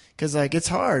Jesus. Because it's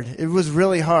hard. It was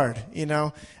really hard,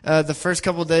 The first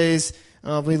couple of days,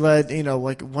 we led,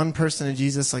 one person to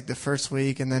Jesus the first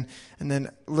week. And then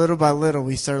little by little,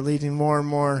 we started leading more and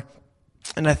more.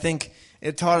 And I think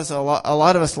it taught us a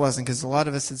lot of us a lesson, because a lot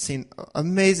of us had seen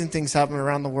amazing things happen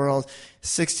around the world.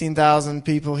 16,000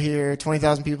 people here,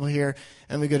 20,000 people here,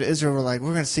 and we go to Israel. We're we're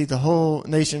going to see the whole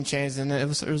nation change, and it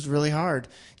was really hard.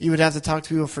 You would have to talk to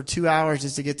people for 2 hours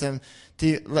just to get them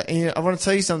to. I want to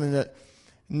tell you something, that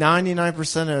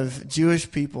 99% of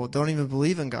Jewish people don't even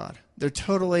believe in God. They're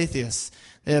total atheists.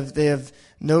 They have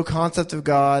no concept of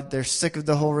God. They're sick of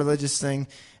the whole religious thing.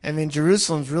 I mean,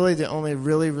 Jerusalem's really the only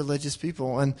really religious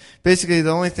people. And basically the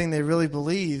only thing they really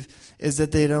believe is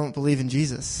that they don't believe in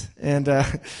Jesus. And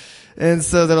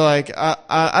so they're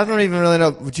I don't even really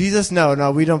know. Jesus?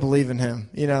 No, we don't believe in him.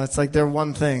 It's they're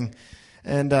one thing.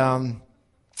 And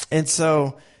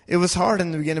so it was hard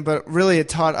in the beginning, but really it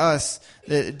taught us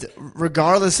that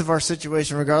regardless of our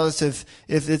situation, regardless if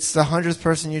it's the 100th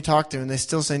person you talk to and they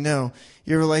still say no,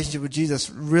 your relationship with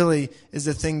Jesus really is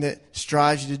the thing that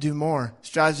strives you to do more,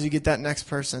 strives you to get that next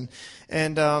person.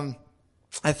 And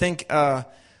I think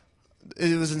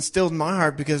it was instilled in my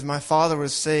heart because my father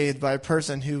was saved by a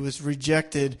person who was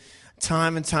rejected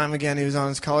time and time again. He was on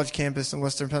his college campus in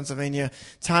Western Pennsylvania.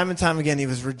 Time and time again, he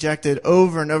was rejected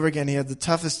over and over again. He had the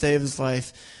toughest day of his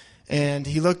life. And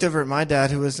he looked over at my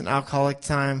dad, who was an alcoholic at the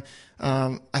time.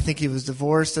 I think he was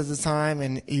divorced at the time,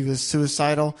 and he was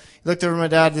suicidal. He looked over at my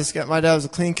dad. My dad was a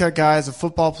clean-cut guy, was a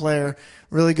football player,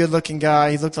 really good-looking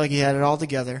guy. He looked like he had it all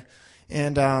together.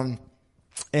 And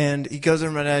he goes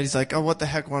over to my dad. He's like, "Oh, what the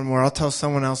heck, one more. I'll tell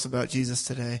someone else about Jesus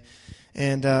today."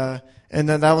 And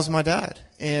then that was my dad.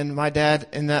 And my dad,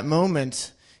 in that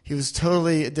moment, he was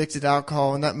totally addicted to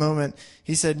alcohol. In that moment,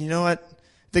 he said, "You know what?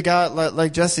 The guy,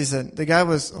 like Jesse said, the guy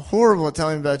was horrible at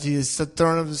telling me about Jesus,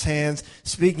 throwing up his hands,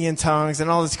 speaking in tongues, and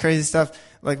all this crazy stuff.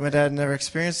 My dad never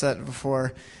experienced that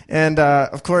before. And,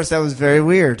 of course, that was very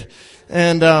weird.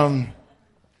 And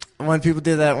when people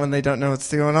do that when they don't know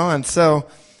what's going on. So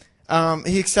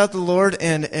he accepted the Lord,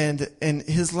 and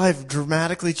his life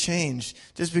dramatically changed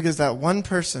just because that one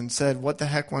person said, "What the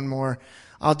heck, one more.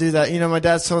 I'll do that." My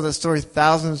dad's told that story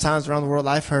thousands of times around the world.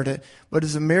 I've heard it. But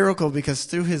it's a miracle because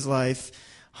through his life,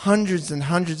 hundreds and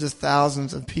hundreds of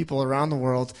thousands of people around the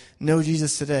world know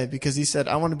Jesus today because he said,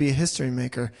 "I want to be a history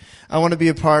maker. I want to be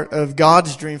a part of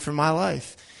God's dream for my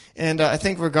life." And I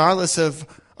think regardless of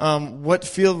what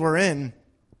field we're in,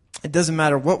 it doesn't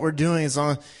matter what we're doing.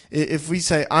 If we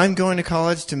say, "I'm going to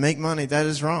college to make money," that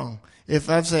is wrong. If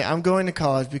I say, "I'm going to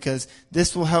college because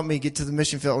this will help me get to the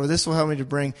mission field," or "this will help me to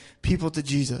bring people to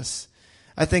Jesus,"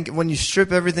 I think when you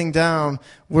strip everything down,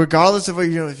 regardless of what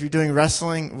you're doing, if you're doing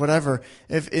wrestling, whatever,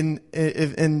 if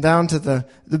down to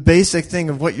the basic thing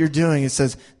of what you're doing, it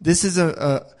says, "This is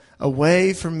a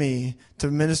way for me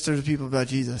to minister to people about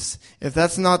Jesus." If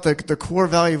that's not the core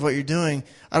value of what you're doing,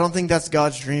 I don't think that's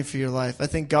God's dream for your life. I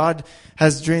think God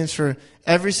has dreams for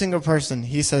every single person.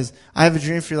 He says, "I have a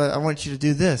dream for your life. I want you to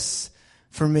do this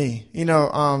for me."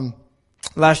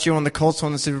 Last year when the Colts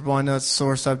won the Super Bowl, I know it's a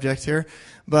sore subject here,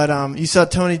 but you saw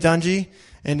Tony Dungy,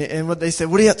 and what they said,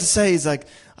 "What do you have to say?" He's like,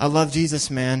 "I love Jesus,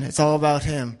 man. It's all about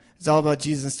him. It's all about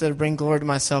Jesus. Instead of bring glory to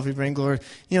myself, we bring glory."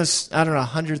 I don't know,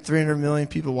 100, 300 million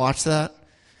people watch that.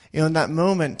 In that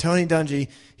moment, Tony Dungy,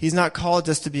 he's not called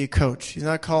just to be a coach. He's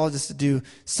not called just to do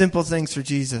simple things for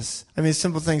Jesus.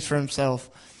 Simple things for himself.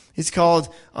 He's called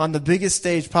on the biggest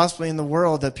stage possibly in the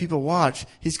world that people watch.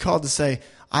 He's called to say,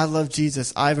 "I love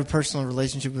Jesus. I have a personal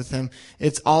relationship with him.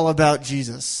 It's all about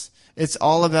Jesus. It's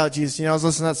all about Jesus." I was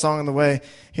listening to that song on the way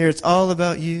here. "It's all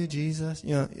about you, Jesus."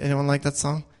 Anyone like that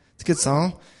song? It's a good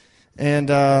song. And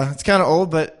it's kind of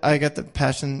old, but I got the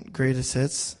Passion Greatest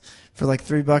Hits for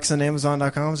 $3 on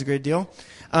Amazon.com. It's a great deal.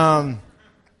 And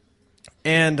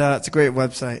it's a great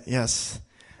website, yes.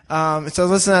 So I was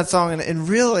listening to that song, and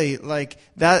really,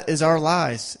 that is our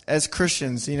lives as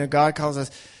Christians. God calls us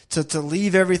to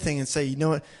leave everything and say, "You know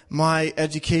what? My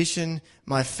education,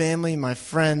 my family, my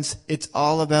friends, it's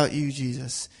all about you,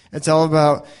 Jesus. It's all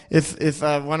about if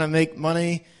I want to make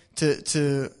money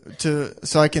so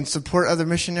I can support other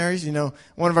missionaries. You know,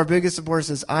 one of our biggest supporters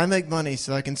is I make money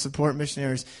so I can support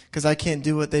missionaries because I can't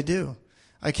do what they do.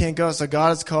 I can't go. So God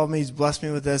has called me. He's blessed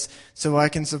me with this so I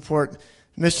can support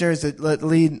missionaries that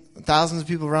lead thousands of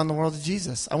people around the world to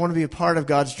Jesus. I want to be a part of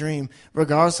God's dream,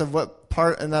 regardless of what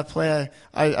part in that play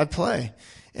I play.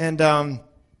 And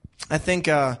I think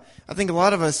a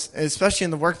lot of us, especially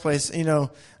in the workplace, I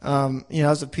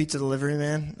was a pizza delivery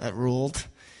man that ruled,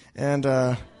 and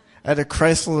I had a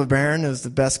Chrysler LeBaron. It was the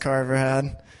best car I ever had.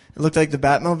 It looked like the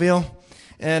Batmobile,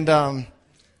 and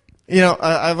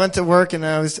I went to work, and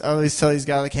I always tell these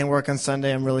guys I can't work on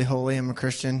Sunday. I'm really holy. I'm a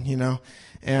Christian,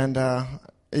 and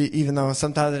even though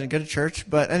sometimes I didn't go to church,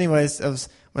 but anyways, it was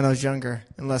when I was younger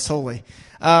and less holy.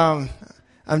 I'm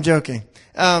joking.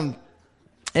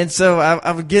 And so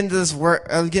I would get into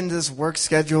this work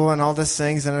schedule and all these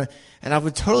things, and I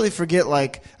would totally forget,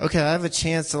 like, okay, I have a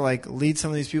chance to like lead some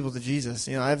of these people to Jesus.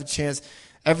 I have a chance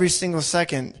every single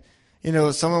second.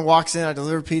 Someone walks in, I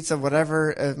deliver pizza,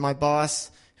 whatever, my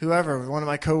boss, whoever, one of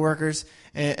my coworkers,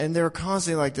 and they were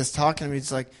constantly like this talking to me,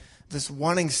 just like this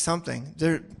wanting something.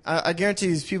 I guarantee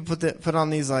these people put on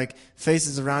these like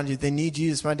faces around you. They need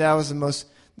Jesus. My dad was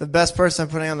the best person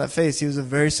putting on that face. He was a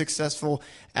very successful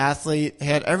athlete. He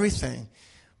had everything,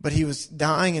 but he was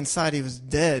dying inside. He was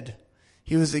dead.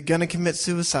 He was going to commit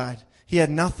suicide. He had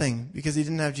nothing because he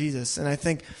didn't have Jesus. And I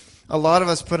think a lot of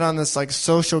us put on this like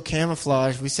social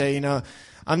camouflage. We say,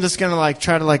 I'm just going to like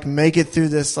try to like make it through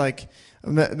this, like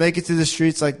make it through the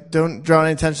streets. Like don't draw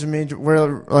any attention to me.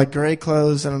 Wear like gray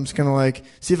clothes, and I'm just going to like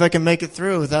see if I can make it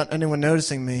through without anyone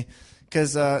noticing me.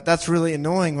 Because that's really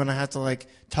annoying when I have to like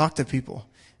talk to people.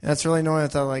 And that's really annoying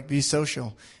to like be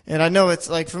social. And I know it's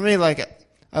like for me, like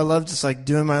I love just like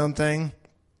doing my own thing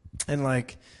and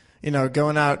like,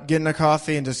 going out, getting a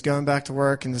coffee and just going back to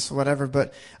work and just whatever.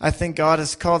 But I think God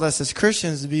has called us as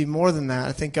Christians to be more than that.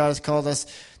 I think God has called us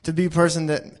to be a person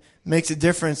that makes a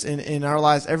difference in our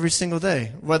lives every single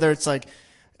day. Whether it's like,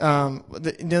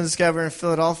 this guy we're in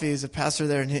Philadelphia, he's a pastor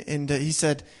there, and he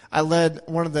said, I led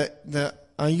one of the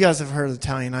you guys have heard of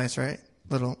Italian Ice, right?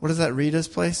 What is that, Rita's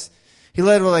place? He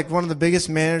led like one of the biggest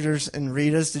managers in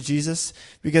Rita's to Jesus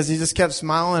because he just kept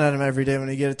smiling at him every day when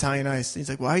he get Italian Ice. He's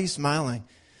like, why are you smiling?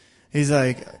 He's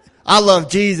like, I love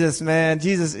Jesus, man.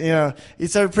 Jesus, he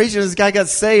started preaching. This guy got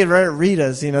saved right at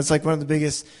Rita's. It's like one of the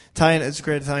biggest it's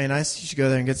great Italian Ice. You should go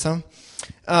there and get some.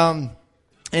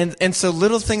 And so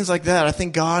little things like that, I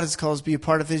think God has called us to be a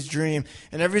part of His dream.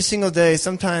 And every single day,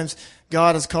 sometimes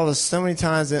God has called us so many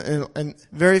times, and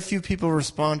very few people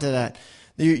respond to that.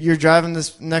 You're driving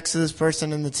next to this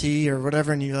person in the T or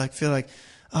whatever, and you like feel like,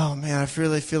 oh man, I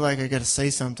really feel like I got to say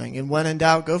something. And when in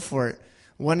doubt, go for it.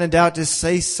 When in doubt, just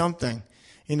say something.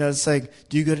 It's like,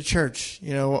 do you go to church?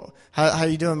 How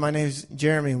you doing? My name's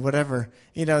Jeremy. Whatever.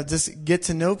 Just get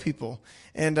to know people.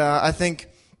 And I think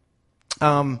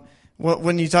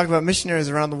when you talk about missionaries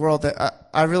around the world, that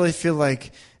I really feel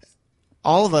like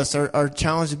all of us are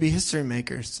challenged to be history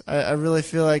makers. I really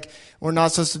feel like we're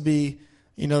not supposed to be,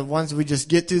 ones we just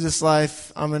get through this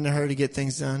life. I'm in a hurry to get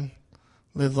things done.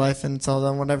 Live life and it's all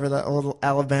done. Whatever, that old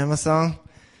Alabama song.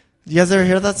 You guys ever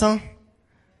hear that song?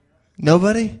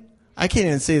 Nobody? I can't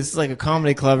even see. This is like a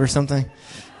comedy club or something.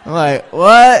 I'm like,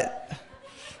 what?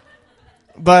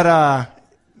 But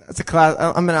it's a class.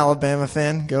 I'm an Alabama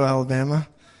fan. Go Alabama.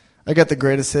 I got the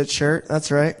greatest hit shirt.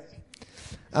 That's right.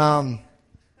 And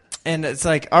it's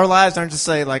like our lives aren't just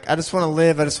say like, I just want to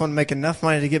live. I just want to make enough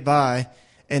money to get by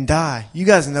and die. You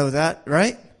guys know that,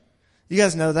 right? You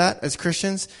guys know that as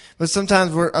Christians. But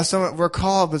sometimes we're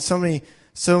called, but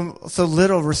so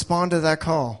little respond to that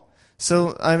call.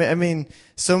 So I mean,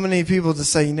 so many people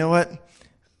just say, you know what?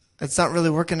 It's not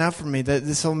really working out for me.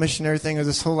 This whole missionary thing, or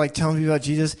this whole like telling people about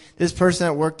Jesus. This person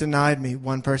at work denied me,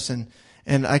 one person,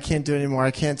 and I can't do it anymore.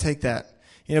 I can't take that.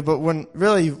 But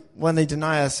when they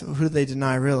deny us, who do they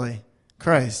deny really?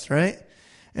 Christ, right?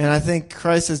 And I think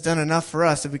Christ has done enough for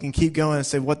us that we can keep going and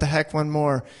say, what the heck, one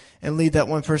more, and lead that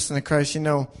one person to Christ.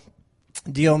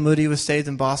 D.L. Moody was saved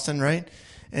in Boston, right?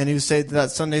 And he was saved at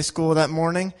that Sunday school that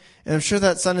morning. And I'm sure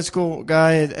that Sunday school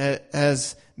guy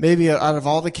has maybe out of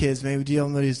all the kids, maybe D.L.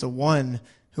 Moody is the one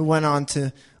who went on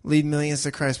to lead millions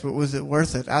to Christ. But was it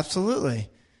worth it? Absolutely.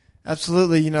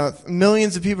 Absolutely.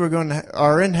 Millions of people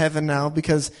are in heaven now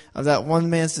because of that one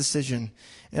man's decision.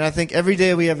 And I think every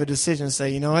day we have a decision to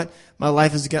say, you know what? My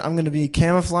life I'm going to be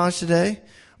camouflaged today,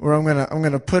 or I'm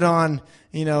going to put on,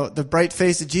 the bright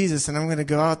face of Jesus, and I'm going to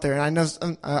go out there. And I know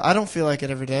I don't feel like it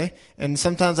every day, and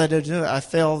sometimes I do it. I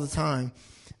fail all the time.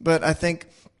 But I think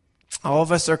all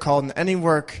of us are called in any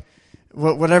work,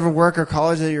 whatever work or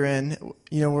college that you're in,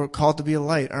 we're called to be a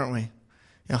light, aren't we?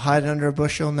 hide it under a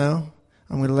bushel? No.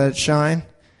 I'm going to let it shine.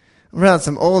 We're on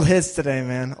some old hits today,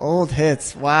 man. Old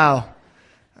hits. Wow.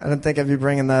 I didn't think I'd be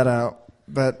bringing that out,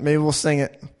 but maybe we'll sing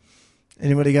it.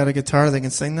 Anybody got a guitar that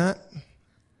can sing that?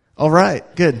 All right,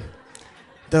 good.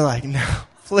 They're like, no,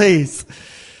 please.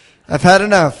 I've had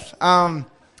enough. And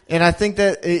I think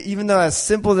that even though as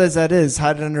simple as that is,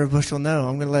 hide it under a bushel, no,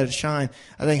 I'm going to let it shine.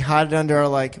 I think hide it under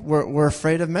we're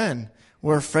afraid of men.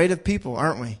 We're afraid of people,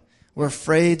 aren't we? We're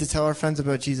afraid to tell our friends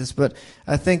about Jesus. But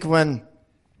I think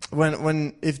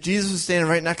if Jesus was standing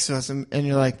right next to us and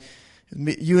you're like,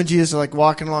 you and Jesus are like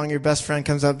walking along, your best friend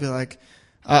comes up and be like,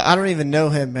 I don't even know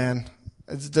him, man.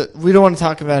 We don't want to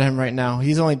talk about him right now.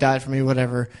 He's only died for me,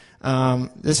 whatever.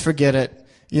 Just forget it.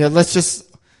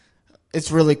 It's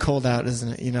really cold out,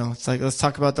 isn't it? It's like, let's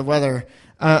talk about the weather.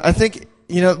 I think,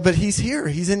 but he's here.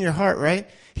 He's in your heart, right?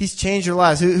 He's changed your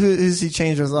lives. Who's he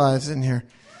changed his lives in here?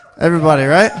 Everybody,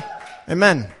 right?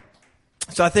 Amen.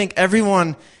 So I think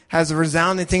everyone has a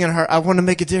resounding thing in her heart. I want to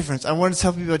make a difference. I want to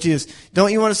tell people about Jesus.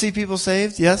 Don't you want to see people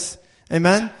saved? Yes?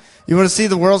 Amen? You want to see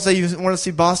the world say, you want to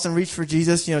see Boston reach for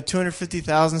Jesus,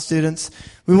 250,000 students.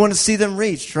 We want to see them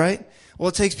reached, right? Well,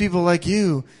 it takes people like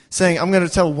you saying, I'm going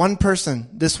to tell one person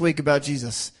this week about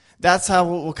Jesus. That's how it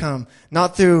will come.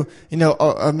 Not through,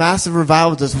 a massive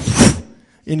revival just,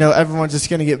 everyone's just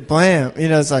going to get blam.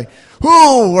 It's like,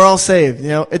 whoo, we're all saved.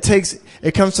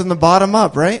 It comes from the bottom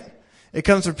up, right? It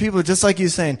comes from people just like you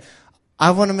saying,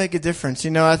 I want to make a difference.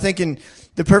 I think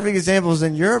the perfect example is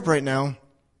in Europe right now.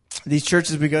 These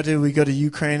churches we go to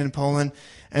Ukraine and Poland,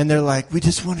 and they're like, we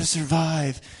just want to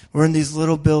survive. We're in these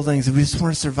little buildings, and we just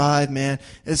want to survive, man.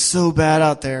 It's so bad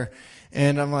out there.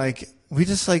 And I'm like, we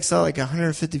just saw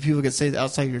 150 people get saved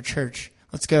outside your church.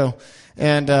 Let's go.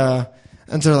 And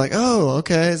so they're like, oh,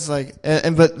 okay. It's like,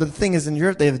 but the thing is, in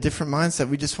Europe, they have a different mindset.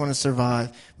 We just want to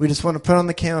survive. We just want to put on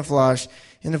the camouflage.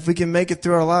 And if we can make it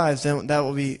through our lives, then that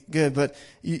will be good. But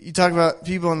you talk about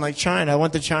people in China. I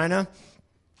went to China,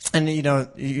 and you're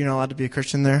not allowed to be a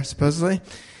Christian there, supposedly.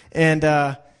 And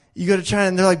you go to China,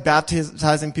 and they're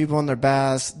baptizing people in their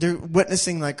baths. They're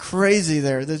witnessing like crazy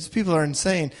there. Those people are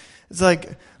insane. It's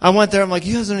like, I went there, I'm like,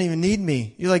 you guys don't even need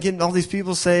me. You're getting all these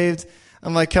people saved.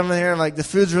 I'm coming here, I'm the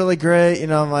food's really great.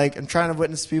 I'm trying to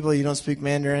witness people. You don't speak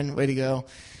Mandarin. Way to go.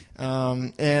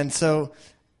 And so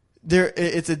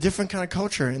it's a different kind of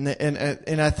culture.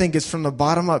 And I think it's from the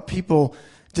bottom up, people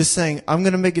just saying, I'm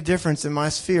going to make a difference in my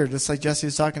sphere. Just like Jesse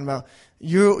was talking about.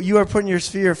 You are put in your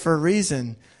sphere for a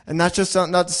reason. And not to say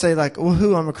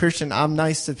woohoo, I'm a Christian. I'm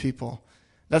nice to people.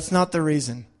 That's not the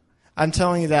reason. I'm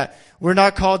telling you that we're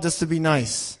not called just to be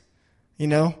nice.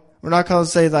 We're not called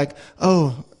to say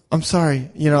oh, I'm sorry,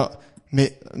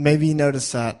 maybe you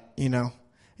noticed that,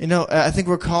 I think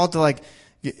we're called to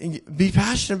be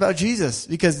passionate about Jesus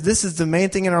because this is the main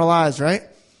thing in our lives, right?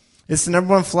 It's the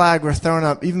number one flag we're throwing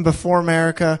up even before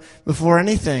America, before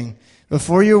anything,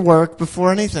 before your work,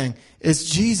 before anything. It's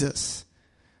Jesus.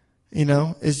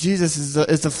 It's Jesus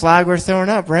is the flag we're throwing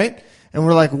up, right? And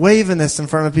we're waving this in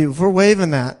front of people. If we're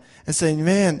waving that and saying,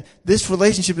 man, this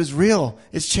relationship is real.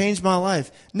 It's changed my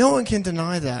life. No one can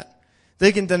deny that.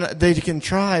 They can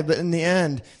try, but in the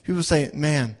end, people say,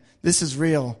 man, this is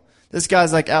real. This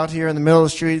guy's out here in the middle of the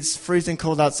street, it's freezing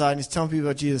cold outside, and he's telling people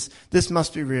about Jesus. This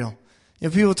must be real.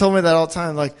 People told me that all the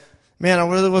time, man, I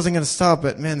really wasn't going to stop,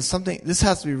 but man, this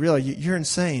has to be real. You're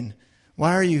insane.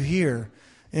 Why are you here?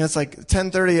 It's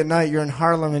 10:30 at night, you're in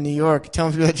Harlem in New York,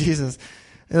 telling people about Jesus.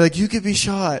 And you could be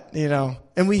shot,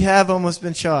 and we have almost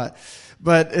been shot.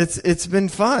 But it's been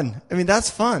fun.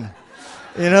 That's fun,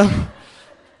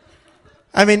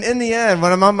 in the end,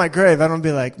 when I'm on my grave, I don't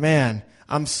be man,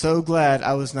 I'm so glad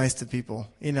I was nice to people,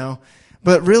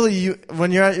 But really,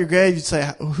 when you're at your grave, you'd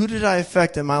say, who did I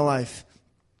affect in my life?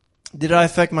 Did I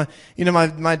affect my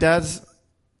dad's,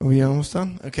 are we almost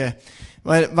done? Okay.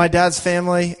 My dad's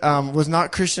family was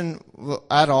not Christian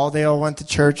at all. They all went to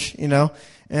church,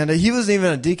 And he wasn't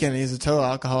even a deacon. He was a total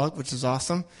alcoholic, which is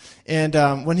awesome.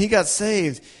 And when he got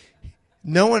saved,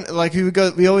 no one,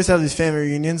 we always have these family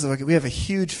reunions. We have a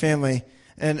huge family.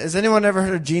 And has anyone ever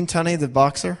heard of Gene Tunney, the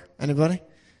boxer? Anybody?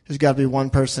 There's got to be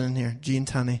one person in here. Gene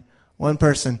Tunney. One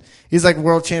person. He's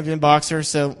world champion boxer,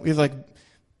 so we have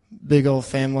big old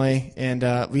family. And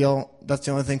that's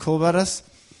the only thing cool about us,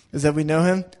 is that we know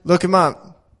him. Look him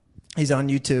up. He's on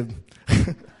YouTube.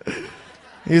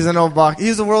 He's an old boxer.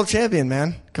 He's a world champion,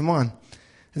 man. Come on.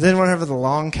 Has anyone heard of the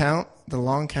Long Count? The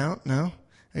Long Count? No?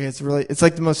 Okay, it's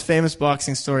the most famous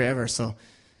boxing story ever, so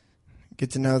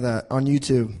get to know that on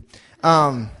YouTube.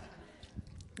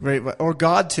 Great. Or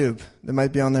GodTube. That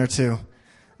might be on there too.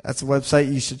 That's a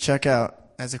website you should check out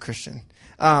as a Christian.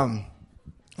 What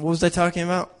was I talking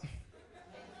about?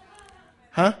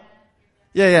 Huh?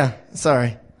 Yeah.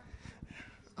 Sorry.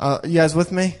 You guys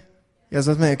with me? You guys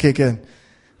with me? Okay, good.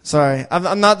 Sorry.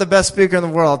 I'm not the best speaker in the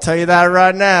world. I'll tell you that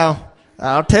right now.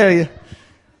 I'll tell you.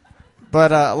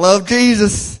 But I love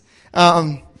Jesus.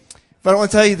 But I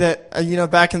want to tell you that,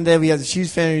 back in the day, we had this huge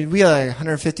family. We had like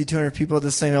 150, 200 people at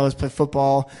this thing. We always play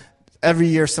football. Every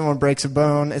year someone breaks a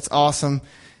bone. It's awesome.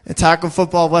 And tackle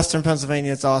football, Western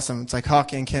Pennsylvania, it's awesome. It's like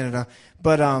hockey in Canada.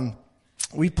 But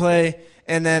we play,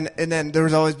 and then there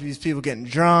was always these people getting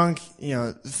drunk,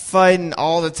 fighting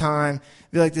all the time.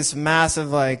 It'd be like this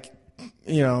massive,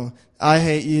 I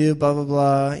hate you, blah, blah,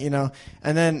 blah,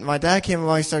 And then my dad came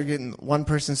along, he started getting one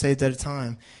person saved at a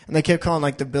time. And they kept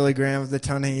calling the Billy Graham of the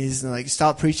Tunneys and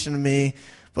stop preaching to me.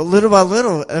 But little by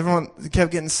little, everyone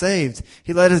kept getting saved.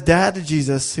 He led his dad to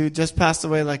Jesus, who just passed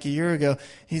away a year ago.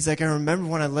 He's like, I remember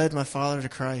when I led my father to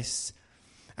Christ.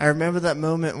 I remember that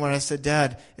moment when I said,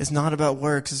 Dad, it's not about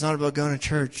works. It's not about going to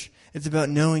church. It's about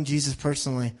knowing Jesus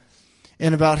personally.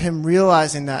 And about him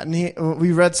realizing that. And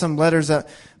we read some letters at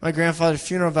my grandfather's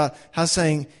funeral about how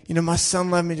saying, my son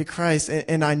led me to Christ.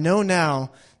 And I know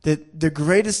now that the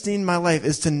greatest thing in my life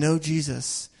is to know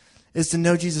Jesus. Is to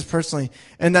know Jesus personally.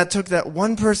 And that took that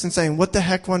one person saying, what the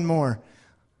heck, one more?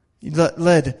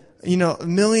 Led,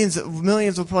 millions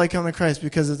will probably come to Christ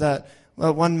because of that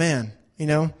one man,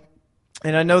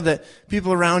 And I know that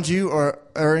people around you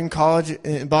are in college,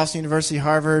 in Boston University,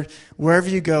 Harvard, wherever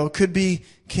you go, could be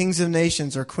kings of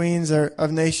nations or queens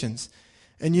of nations.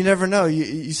 And you never know.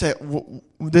 You say,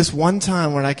 this one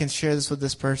time when I can share this with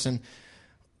this person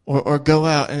or go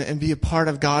out and be a part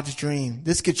of God's dream,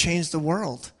 this could change the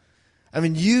world. I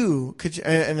mean, you could,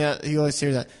 and you always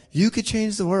hear that, you could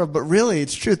change the world, but really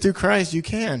it's true. Through Christ you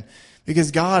can.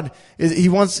 Because God, He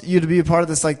wants you to be a part of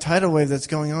this tidal wave that's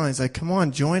going on. He's like, come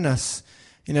on, join us.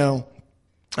 We're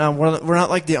not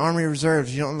like the Army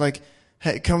Reserves. You don't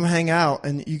hey, come hang out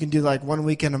and you can do 1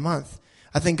 weekend a month.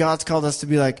 I think God's called us to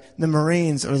be like the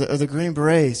Marines or the Green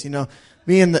Berets,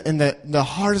 be in the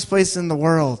hardest place in the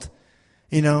world,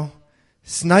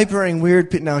 snipering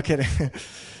weird people. No, kidding.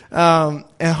 And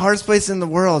hardest place in the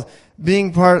world,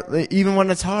 being part, even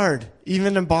when it's hard,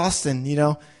 even in Boston,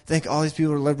 think all these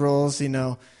people are liberals,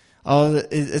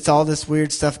 it's all this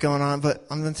weird stuff going on. But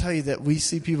I'm going to tell you that we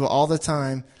see people all the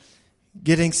time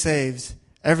getting saved.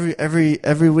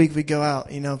 Every week we go out,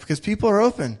 because people are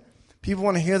open. People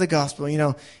want to hear the gospel,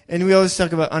 and we always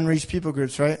talk about unreached people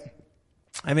groups, right?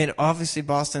 I mean, obviously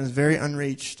Boston is very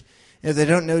unreached. If they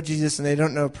don't know Jesus and they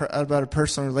don't know about a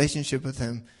personal relationship with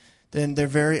Him, then they're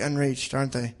very unreached,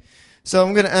 aren't they? So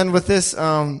I'm going to end with this.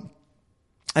 I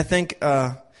think,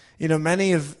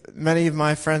 many of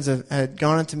my friends had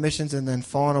gone into missions and then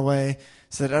fallen away.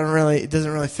 Said, it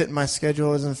doesn't really fit my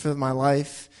schedule. It doesn't fit my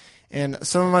life. And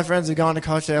some of my friends have gone to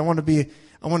college. Say, I want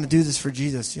to do this for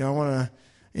Jesus. I want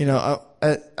to,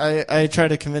 I tried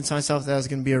to convince myself that I was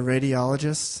going to be a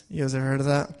radiologist. You guys ever heard of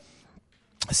that?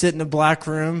 Sit in a black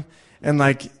room and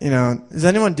does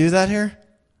anyone do that here?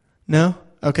 No?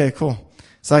 Okay, cool.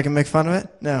 So I can make fun of it?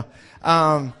 No.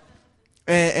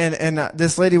 And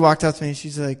this lady walked up to me and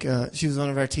she's like, she was one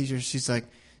of our teachers. She's like,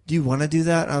 do you want to do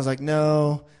that? And I was like,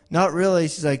 no, not really.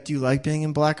 She's like, do you like being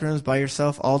in black rooms by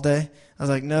yourself all day? I was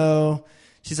like, no.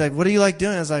 She's like, what do you like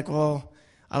doing? I was like, well,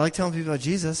 I like telling people about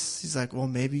Jesus. She's like, well,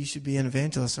 maybe you should be an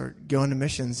evangelist or go into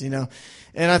missions, And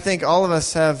I think all of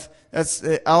us have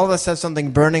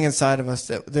something burning inside of us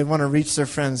that they want to reach their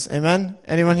friends. Amen?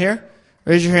 Anyone here?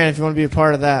 Raise your hand if you want to be a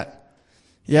part of that.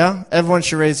 Yeah? Everyone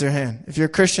should raise their hand. If you're a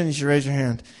Christian, you should raise your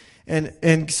hand.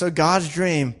 And so God's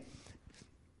dream,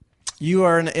 you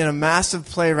are in a massive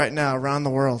play right now around the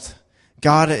world.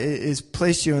 God has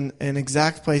placed you in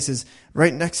exact places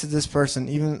right next to this person,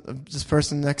 even this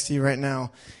person next to you right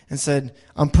now, and said,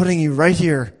 I'm putting you right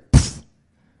here.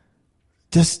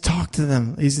 Just talk to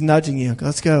them. He's nudging you.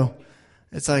 Let's go.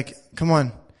 It's like, come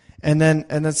on. And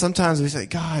then sometimes we say,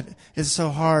 God, it's so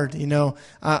hard.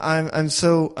 I'm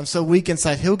so weak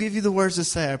inside. He'll give you the words to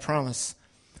say, I promise.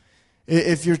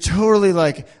 If you're totally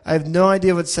I have no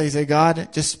idea what to say God,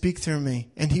 just speak through me.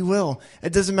 And He will.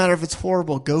 It doesn't matter if it's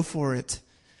horrible. Go for it.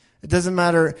 It doesn't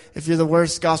matter if you're the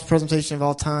worst gospel presentation of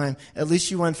all time. At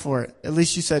least you went for it. At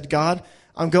least you said, God,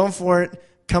 I'm going for it.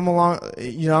 Come along.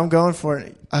 I'm going for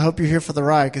it. I hope you're here for the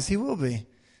ride, because He will be.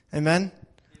 Amen?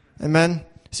 Amen?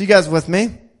 So you guys with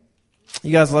me?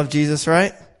 You guys love Jesus,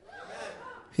 right?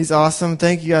 He's awesome.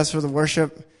 Thank you guys for the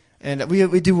worship. And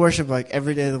we do worship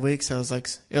every day of the week. So I was like,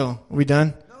 are we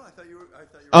done? No, I thought you were.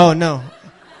 Oh, no.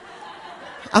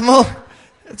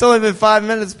 It's only been 5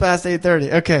 minutes past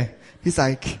 8:30. Okay. He's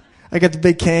like, I got the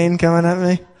big cane coming at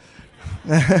me.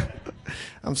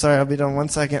 I'm sorry. I'll be done 1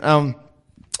 second. I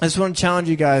just want to challenge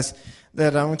you guys.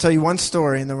 that I'm going to tell you one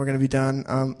story, and then we're going to be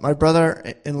done. My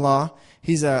brother-in-law,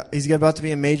 he's about to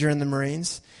be a major in the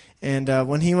Marines, and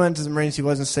when he went to the Marines, he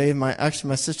wasn't saved.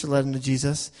 My sister led him to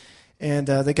Jesus, and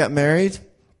they got married,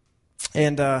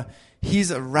 and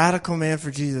he's a radical man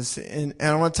for Jesus. And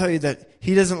I want to tell you that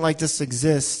he doesn't like just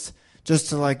exist just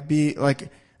to like be like.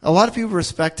 A lot of people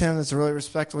respect him. It's a really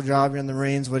respectable job. You're in the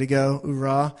Marines. Way to go.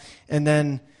 Hoorah. And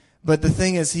then, but the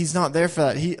thing is, he's not there for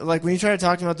that. He, like, when you try to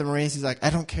talk to him about the Marines, he's like,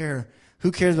 I don't care.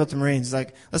 Who cares about the Marines? He's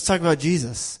like, let's talk about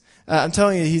Jesus. I'm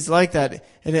telling you, he's like that.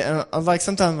 And I'm like,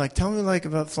 sometimes I'm like, tell me like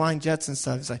about flying jets and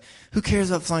stuff. He's like, who cares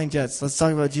about flying jets? Let's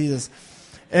talk about Jesus.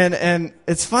 And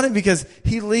it's funny because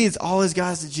he leads all his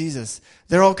guys to Jesus.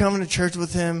 They're all coming to church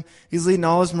with him. He's leading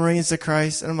all his Marines to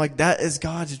Christ. And I'm like, that is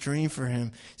God's dream for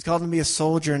him. He's called him to be a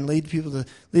soldier and lead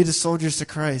his soldiers to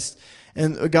Christ.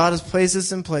 And God has placed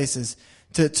us in places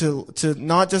to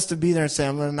not just to be there and say,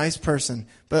 I'm a nice person,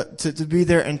 but to be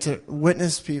there and to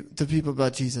witness to people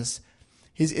about Jesus.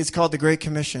 It's called the Great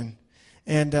Commission.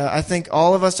 And I think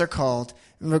all of us are called,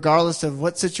 regardless of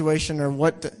what situation or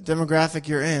what demographic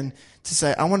you're in, to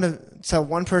say, I want to tell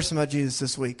one person about Jesus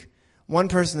this week. One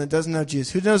person that doesn't know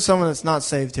Jesus. Who knows someone that's not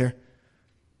saved here?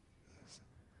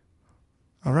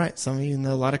 All right, some of you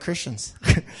know a lot of Christians.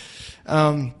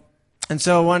 And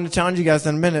so I wanted to challenge you guys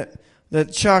in a minute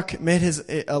that Chuck made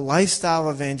a lifestyle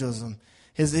of evangelism.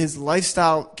 His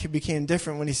lifestyle became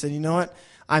different when he said, you know what?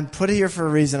 I'm put here for a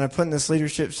reason. I'm put in this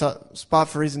leadership spot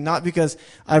for a reason, not because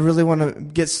I really want to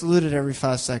get saluted every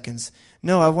 5 seconds.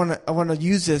 No, I want to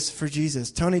use this for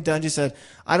Jesus. Tony Dungy said,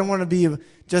 I don't want to be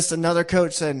just another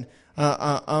coach saying,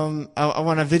 I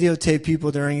want to videotape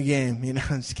people during a game. You know,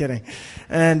 I'm just kidding.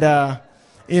 And,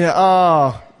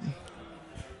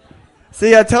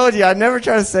 see, I told you, I never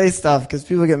try to say stuff because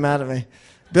people get mad at me.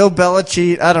 Bill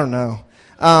Belichick, I don't know.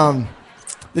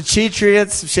 The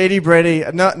Cheatriots, Shady Brady,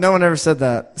 no one ever said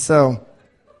that. So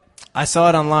I saw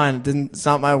it online. It's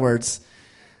not my words.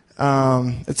 It's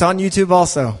on YouTube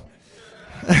also.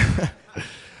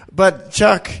 But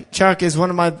Chuck is one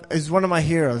of my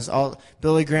heroes.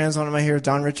 Billy Graham's one of my heroes.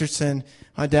 Don Richardson,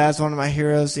 my dad's one of my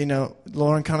heroes. You know,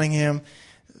 Lauren Cunningham.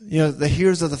 You know, the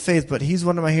heroes of the faith, but he's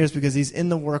one of my heroes because he's in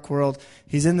the work world.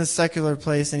 He's in the secular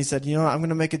place, and he said, you know what, I'm going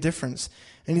to make a difference.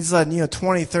 And he's led,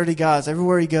 20, 30 guys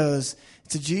everywhere he goes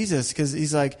to Jesus because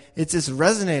he's like, it's just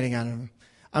resonating on him.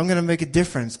 I'm going to make a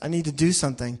difference. I need to do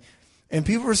something. And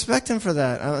people respect him for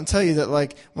that. I'll tell you that,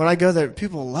 like, when I go there,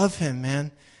 people love him,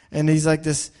 man. And he's like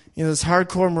this, this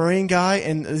hardcore Marine guy,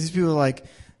 and these people are like,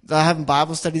 they're having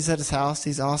Bible studies at his house.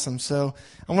 He's awesome. So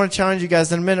I want to challenge you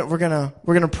guys. In a minute, we're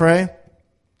gonna pray.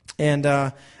 And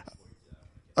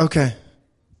okay,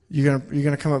 you're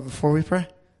gonna come up before we pray?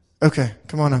 Okay,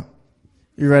 come on up.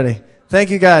 You ready? Thank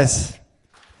you, guys.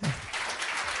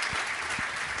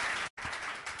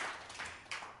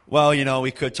 Well,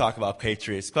 we could talk about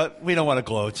Patriots, but we don't want to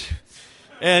gloat.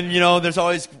 And, there's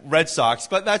always Red Sox,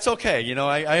 but that's okay.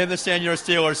 I understand you're a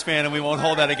Steelers fan, and we won't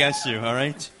hold that against you, all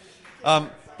right?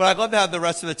 But I'd love to have the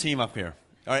rest of the team up here.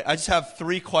 All right, I just have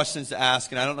 3 questions to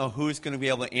ask, and I don't know who's going to be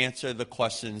able to answer the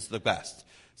questions the best.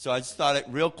 So I just thought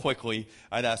real quickly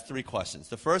I'd ask 3 questions.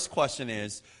 The first question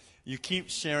is, you keep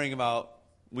sharing about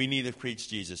we need to preach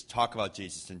Jesus, talk about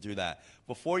Jesus, and do that.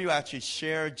 Before you actually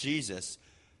share Jesus,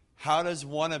 how does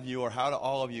one of you or how do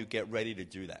all of you get ready to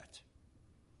do that?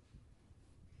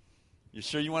 You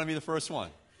sure you want to be the first one?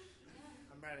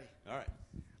 I'm ready. All right.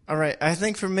 All right. I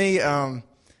think for me,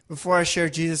 before I share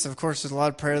Jesus, of course, there's a lot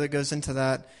of prayer that goes into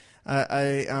that.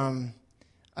 I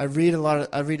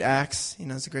read Acts.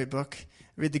 It's a great book.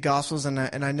 I read the Gospels, and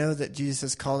I know that Jesus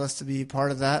has called us to be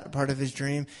part of that, part of His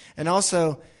dream. And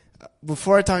also,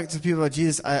 before I talk to people about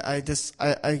Jesus,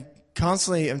 I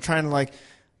constantly am trying to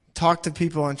talk to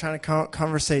people and trying to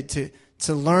conversate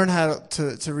to learn how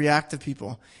to react to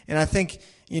people. And I think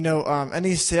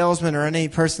any salesman or any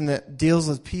person that deals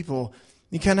with people,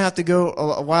 you kind of have to go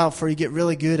a while before you get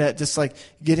really good at just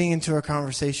getting into a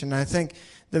conversation. And I think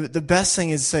the best thing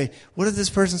is to say, what if this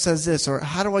person says this, or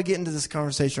how do I get into this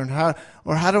conversation,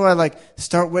 or how do I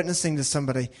start witnessing to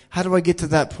somebody? How do I get to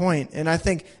that point? And I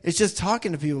think it's just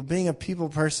talking to people, being a people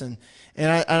person.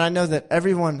 And I know that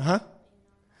everyone,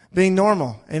 being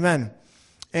normal, amen.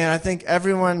 And I think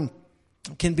everyone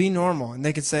can be normal, and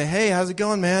they can say, hey, how's it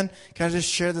going, man? Can I just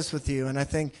share this with you? And I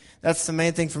think that's the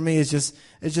main thing for me is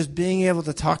just being able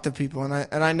to talk to people.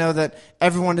 And I know that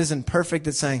everyone isn't perfect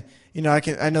at saying,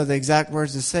 I know the exact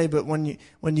words to say, but when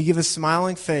you give a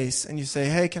smiling face and you say,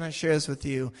 hey, can I share this with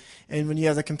you? And when you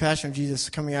have the compassion of Jesus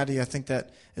coming out of you, I think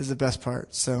that is the best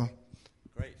part. So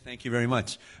great. Thank you very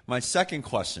much. My second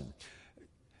question,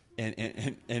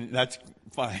 and that's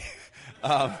fine.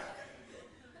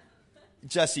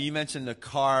 Jesse, you mentioned the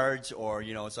cards, or,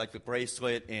 it's like the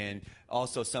bracelet, and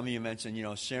also some of you mentioned,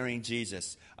 sharing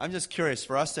Jesus. I'm just curious,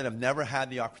 for us that have never had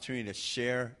the opportunity to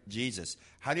share Jesus,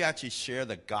 how do you actually share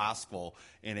the gospel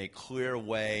in a clear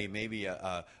way, maybe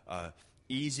a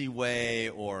easy way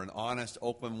or an honest,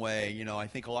 open way? I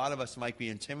think a lot of us might be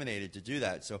intimidated to do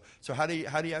that. So how do you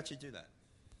actually do that?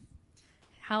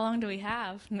 How long do we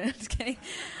have? No, just kidding.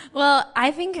 Well, I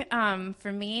think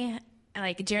for me,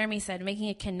 like Jeremy said, making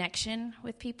a connection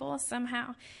with people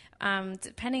somehow,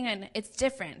 depending on, it's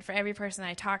different for every person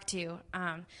I talk to.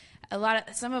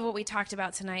 Some of what we talked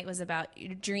about tonight was about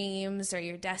your dreams or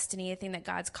your destiny, a thing that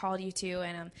God's called you to,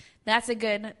 and that's a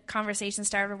good conversation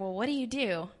starter. Well, what do you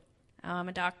do? Oh, I'm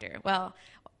a doctor. Well,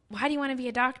 why do you want to be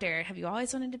a doctor? Have you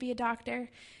always wanted to be a doctor?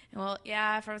 Well,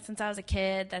 yeah, since I was a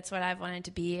kid, that's what I've wanted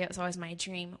to be. It was always my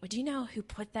dream. Well, do you know who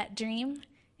put that dream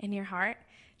in your heart?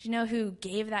 Do you know who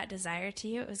gave that desire to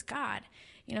you? It was God.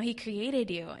 He created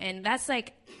you. And that's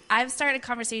like, I've started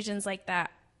conversations like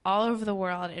that all over the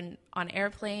world, and on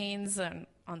airplanes and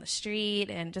on the street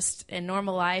and just in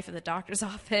normal life at the doctor's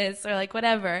office or like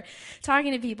whatever,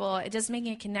 talking to people, just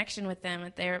making a connection with them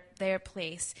at their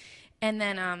place. And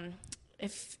then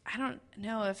if I don't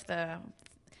know if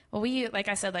we, like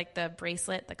I said, like the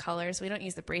bracelet, the colors, we don't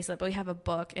use the bracelet, but we have a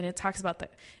book, and it talks about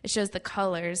it shows the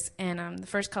colors, and the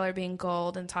first color being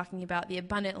gold, and talking about the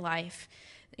abundant life.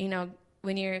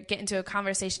 When you get into a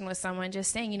conversation with someone,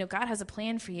 just saying, God has a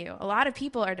plan for you. A lot of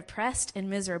people are depressed and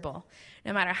miserable.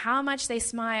 No matter how much they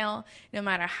smile, no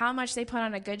matter how much they put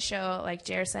on a good show, like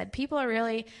Jer said, people are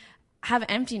really have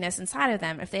emptiness inside of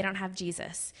them if they don't have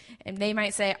Jesus. And they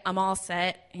might say, I'm all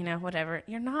set, whatever.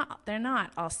 They're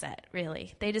not all set,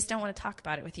 really. They just don't want to talk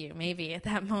about it with you, maybe at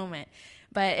that moment.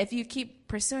 But if you keep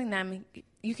pursuing them,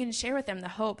 you can share with them the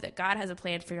hope that God has a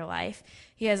plan for your life.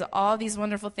 He has all these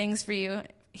wonderful things for you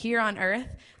here on earth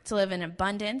to live in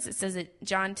abundance. It says at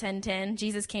John 10:10,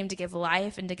 Jesus came to give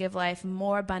life and to give life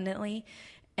more abundantly,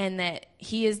 and that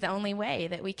he is the only way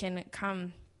that we can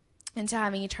come into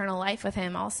having eternal life with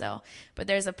him also. But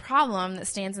there's a problem that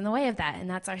stands in the way of that, and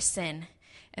that's our sin.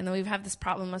 And then we have this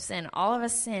problem of sin. All of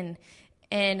us sin.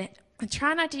 And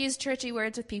try not to use churchy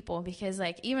words with people, because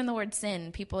even the word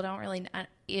sin, people don't really,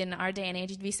 in our day and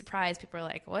age, you'd be surprised. People are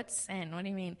like, what's sin? What do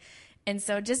you mean? And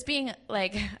so just being,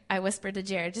 I whispered to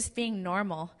Jared, just being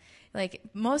normal.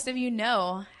 Most of you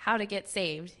know how to get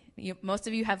saved. Most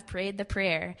of you have prayed the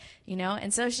prayer,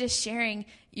 and so it's just sharing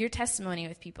your testimony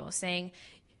with people, saying,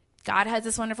 God has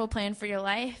this wonderful plan for your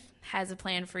life, has a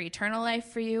plan for eternal life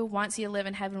for you, wants you to live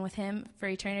in heaven with him for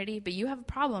eternity, but you have a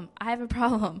problem. I have a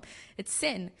problem. It's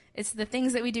sin. It's the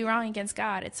things that we do wrong against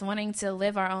God. It's wanting to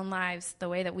live our own lives the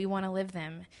way that we want to live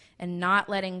them, and not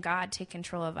letting God take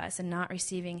control of us, and not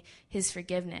receiving his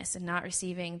forgiveness, and not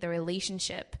receiving the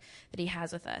relationship that he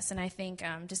has with us. And I think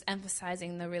just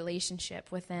emphasizing the relationship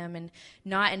with them, and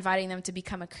not inviting them to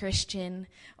become a Christian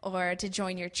or to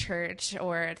join your church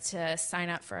or to sign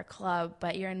up for a club,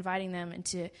 but you're inviting them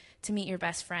to meet your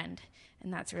best friend.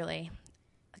 And that's really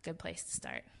a good place to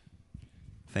start.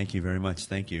 Thank you very much.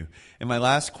 Thank you. And my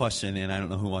last question, and I don't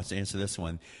know who wants to answer this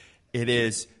one, it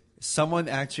is, someone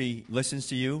actually listens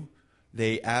to you,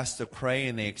 they ask to pray,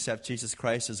 and they accept Jesus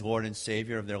Christ as Lord and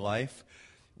Savior of their life.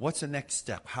 What's the next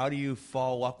step? How do you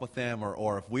follow up with them?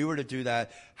 Or if we were to do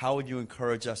that, how would you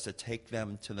encourage us to take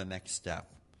them to the next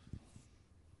step?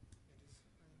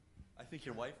 I think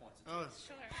your wife wants to. Oh,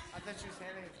 sure. I thought she was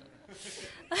handing it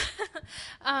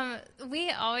to me.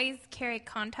 We always carry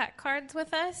contact cards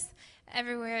with us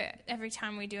every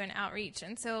time we do an outreach,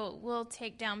 and so we'll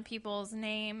take down people's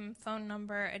name, phone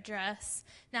number, address.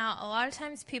 Now, a lot of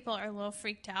times people are a little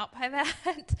freaked out by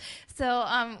that,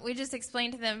 so we just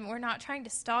explain to them, we're not trying to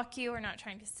stalk you, we're not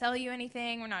trying to sell you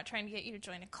anything, we're not trying to get you to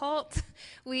join a cult.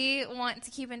 We want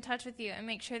to keep in touch with you and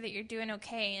make sure that you're doing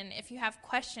okay, and if you have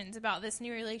questions about this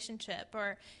new relationship,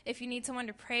 or if you need someone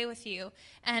to pray with you.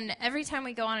 And every time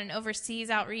we go on an overseas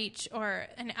outreach or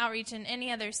an outreach in any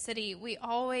other city, we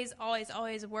always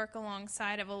work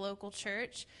alongside of a local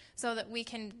church so that we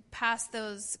can pass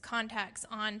those contacts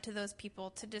on to those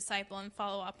people to disciple and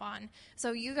follow up on.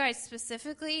 So you guys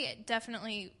specifically,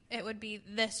 definitely it would be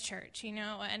this church,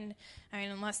 and I mean,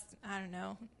 unless, I don't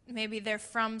know, maybe they're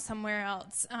from somewhere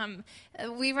else.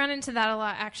 We run into that a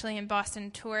lot actually in Boston.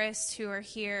 Tourists who are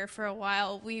here for a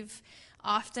while, we've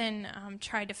often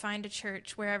tried to find a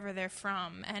church wherever they're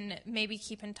from and maybe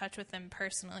keep in touch with them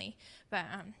personally. But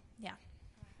yeah.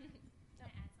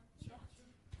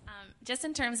 just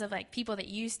in terms of like people that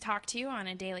you talk to on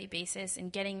a daily basis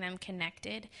and getting them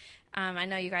connected. I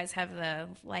know you guys have the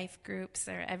life groups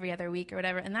or every other week or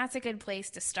whatever, and that's a good place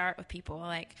to start with people,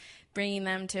 like bringing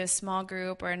them to a small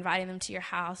group or inviting them to your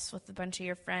house with a bunch of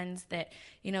your friends, that,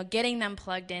 you know, getting them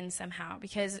plugged in somehow,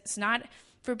 because it's not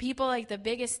for people like the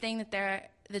biggest thing that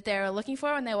they're looking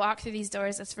for when they walk through these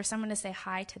doors is for someone to say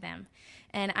hi to them.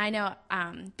 And I know,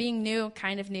 being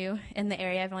kind of new in the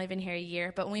area, I've only been here a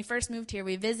year, but when we first moved here,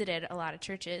 we visited a lot of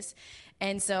churches.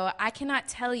 And so I cannot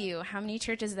tell you how many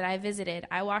churches that I visited,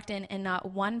 I walked in and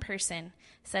not one person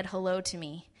said hello to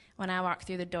me when I walked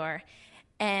through the door.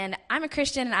 And I'm a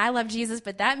Christian and I love Jesus,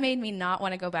 but that made me not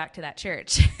want to go back to that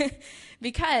church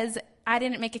because I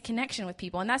didn't make a connection with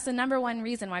people. And that's the number one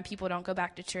reason why people don't go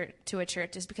back to a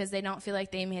church, is because they don't feel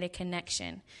like they made a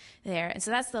connection there. And so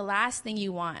that's the last thing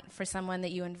you want for someone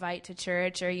that you invite to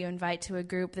church or you invite to a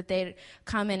group, that they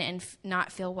come in and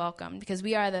not feel welcome, because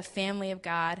we are the family of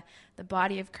God, the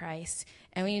body of Christ,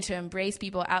 and we need to embrace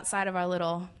people outside of our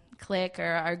little clique or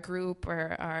our group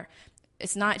or our.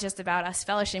 It's not just about us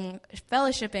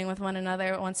fellowshipping with one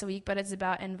another once a week, but it's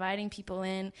about inviting people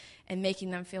in and making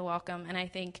them feel welcome. And I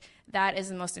think that is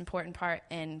the most important part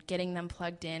in getting them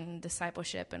plugged in,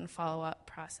 discipleship and follow-up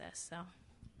process. So,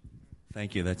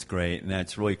 thank you. That's great. And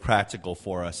that's really practical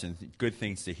for us and good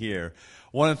things to hear.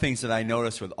 One of the things that I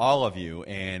noticed with all of you,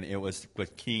 and it was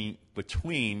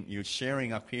between you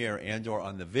sharing up here and or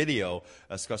on the video,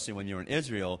 especially when you're in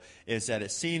Israel, is that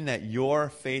it seemed that your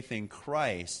faith in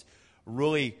Christ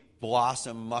really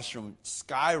blossomed, mushroomed,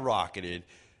 skyrocketed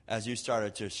as you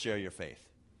started to share your faith.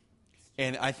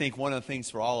 And I think one of the things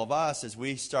for all of us as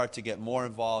we start to get more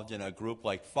involved in a group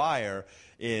like Fire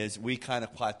is we kind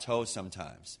of plateau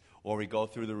sometimes, or we go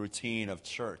through the routine of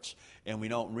church and we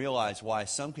don't realize why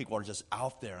some people are just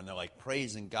out there and they're like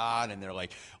praising God and they're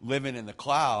like living in the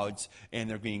clouds and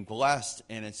they're being blessed,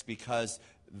 and it's because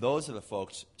those are the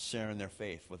folks sharing their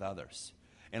faith with others.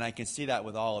 And I can see that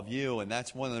with all of you, and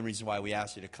that's one of the reasons why we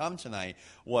asked you to come tonight,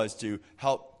 was to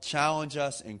help challenge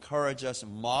us, encourage us,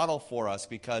 model for us,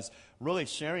 because really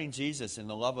sharing Jesus and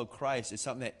the love of Christ is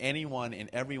something that anyone and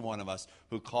every one of us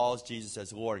who calls Jesus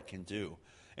as Lord can do.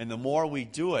 And the more we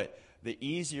do it, the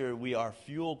easier we are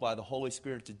fueled by the Holy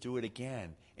Spirit to do it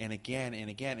again and again and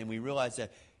again. And we realize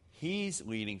that He's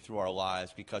leading through our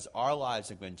lives because our lives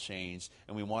have been changed,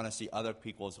 and we want to see other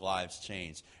people's lives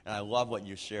changed. And I love what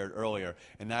you shared earlier,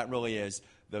 and that really is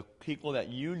the people that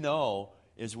you know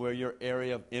is where your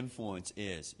area of influence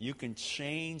is. You can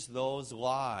change those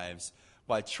lives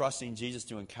by trusting Jesus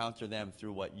to encounter them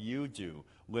through what you do,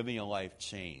 living a life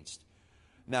changed.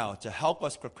 Now, to help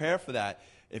us prepare for that,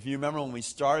 if you remember when we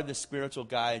started the Spiritual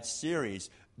Guide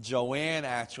series, Joanne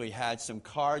actually had some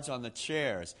cards on the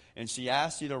chairs, and she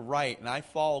asked you to write, and I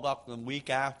followed up the week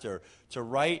after, to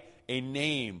write a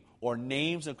name or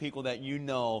names of people that you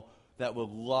know that would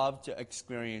love to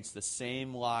experience the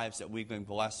same lives that we've been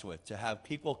blessed with, to have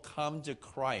people come to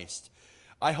Christ.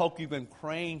 I hope you've been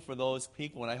praying for those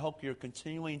people, and I hope you're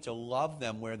continuing to love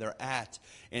them where they're at.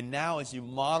 And now as you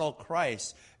model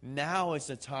Christ, now is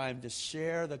the time to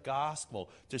share the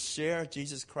gospel, to share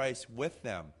Jesus Christ with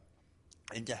them.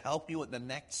 And to help you with the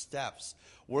next steps,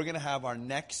 we're going to have our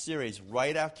next series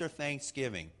right after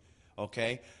Thanksgiving,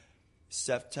 okay?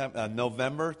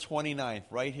 November 29th,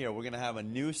 right here, we're going to have a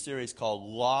new series called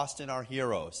Lost in Our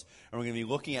Heroes. And we're going to be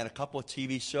looking at a couple of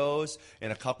TV shows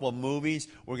and a couple of movies.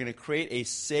 We're going to create a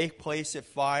safe place at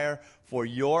Fire for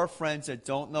your friends that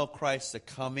don't know Christ to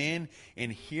come in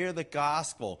and hear the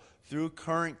gospel through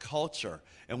current culture.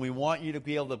 And we want you to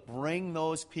be able to bring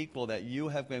those people that you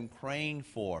have been praying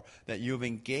for, that you've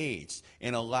engaged,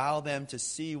 and allow them to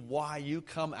see why you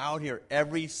come out here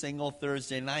every single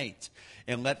Thursday night,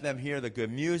 and let them hear the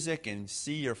good music and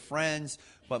see your friends,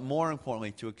 but more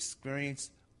importantly, to experience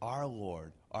our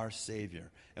Lord, our Savior.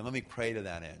 And let me pray to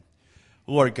that end.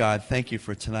 Lord God, thank you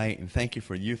for tonight, and thank you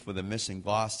for Youth with a Mission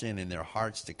Boston and their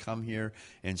hearts to come here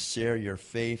and share your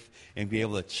faith and be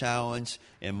able to challenge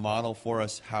and model for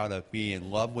us how to be in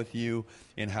love with you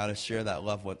and how to share that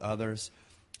love with others.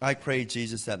 I pray,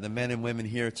 Jesus, that the men and women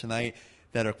here tonight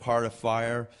that are part of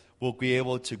Fire will be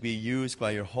able to be used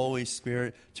by your Holy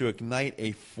Spirit to ignite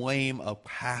a flame of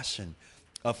passion,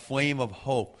 a flame of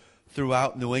hope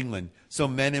throughout New England. So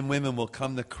men and women will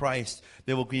come to Christ.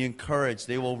 They will be encouraged.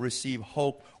 They will receive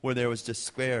hope where there was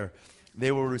despair.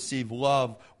 They will receive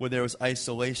love where there was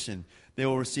isolation. They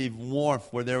will receive warmth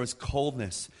where there was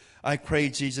coldness. I pray,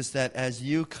 Jesus, that as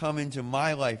you come into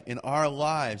my life, in our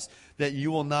lives, that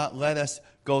you will not let us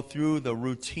go through the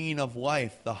routine of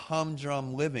life, the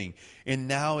humdrum living. And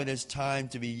now it is time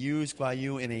to be used by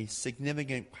you in a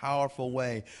significant, powerful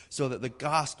way so that the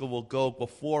gospel will go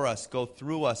before us, go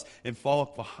through us, and follow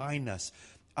behind us.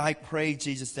 I pray,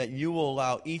 Jesus, that you will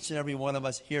allow each and every one of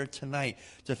us here tonight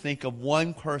to think of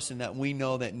one person that we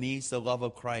know that needs the love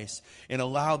of Christ, and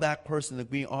allow that person to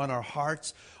be on our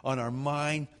hearts, on our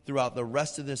mind throughout the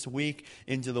rest of this week,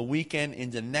 into the weekend,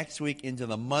 into next week, into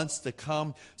the months to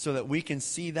come, so that we can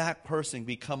see that person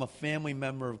become a family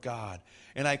member of God.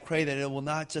 And I pray that it will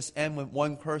not just end with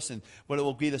one person, but it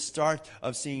will be the start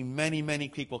of seeing many, many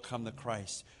people come to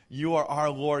Christ. You are our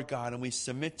Lord God, and we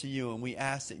submit to you, and we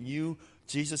ask that you,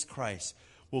 Jesus Christ,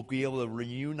 will be able to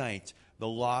reunite the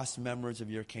lost members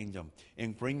of your kingdom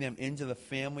and bring them into the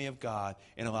family of God,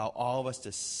 and allow all of us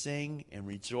to sing and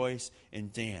rejoice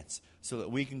and dance so that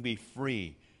we can be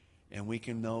free and we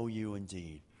can know you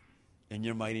indeed. In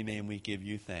your mighty name we give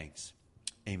you thanks.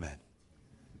 Amen.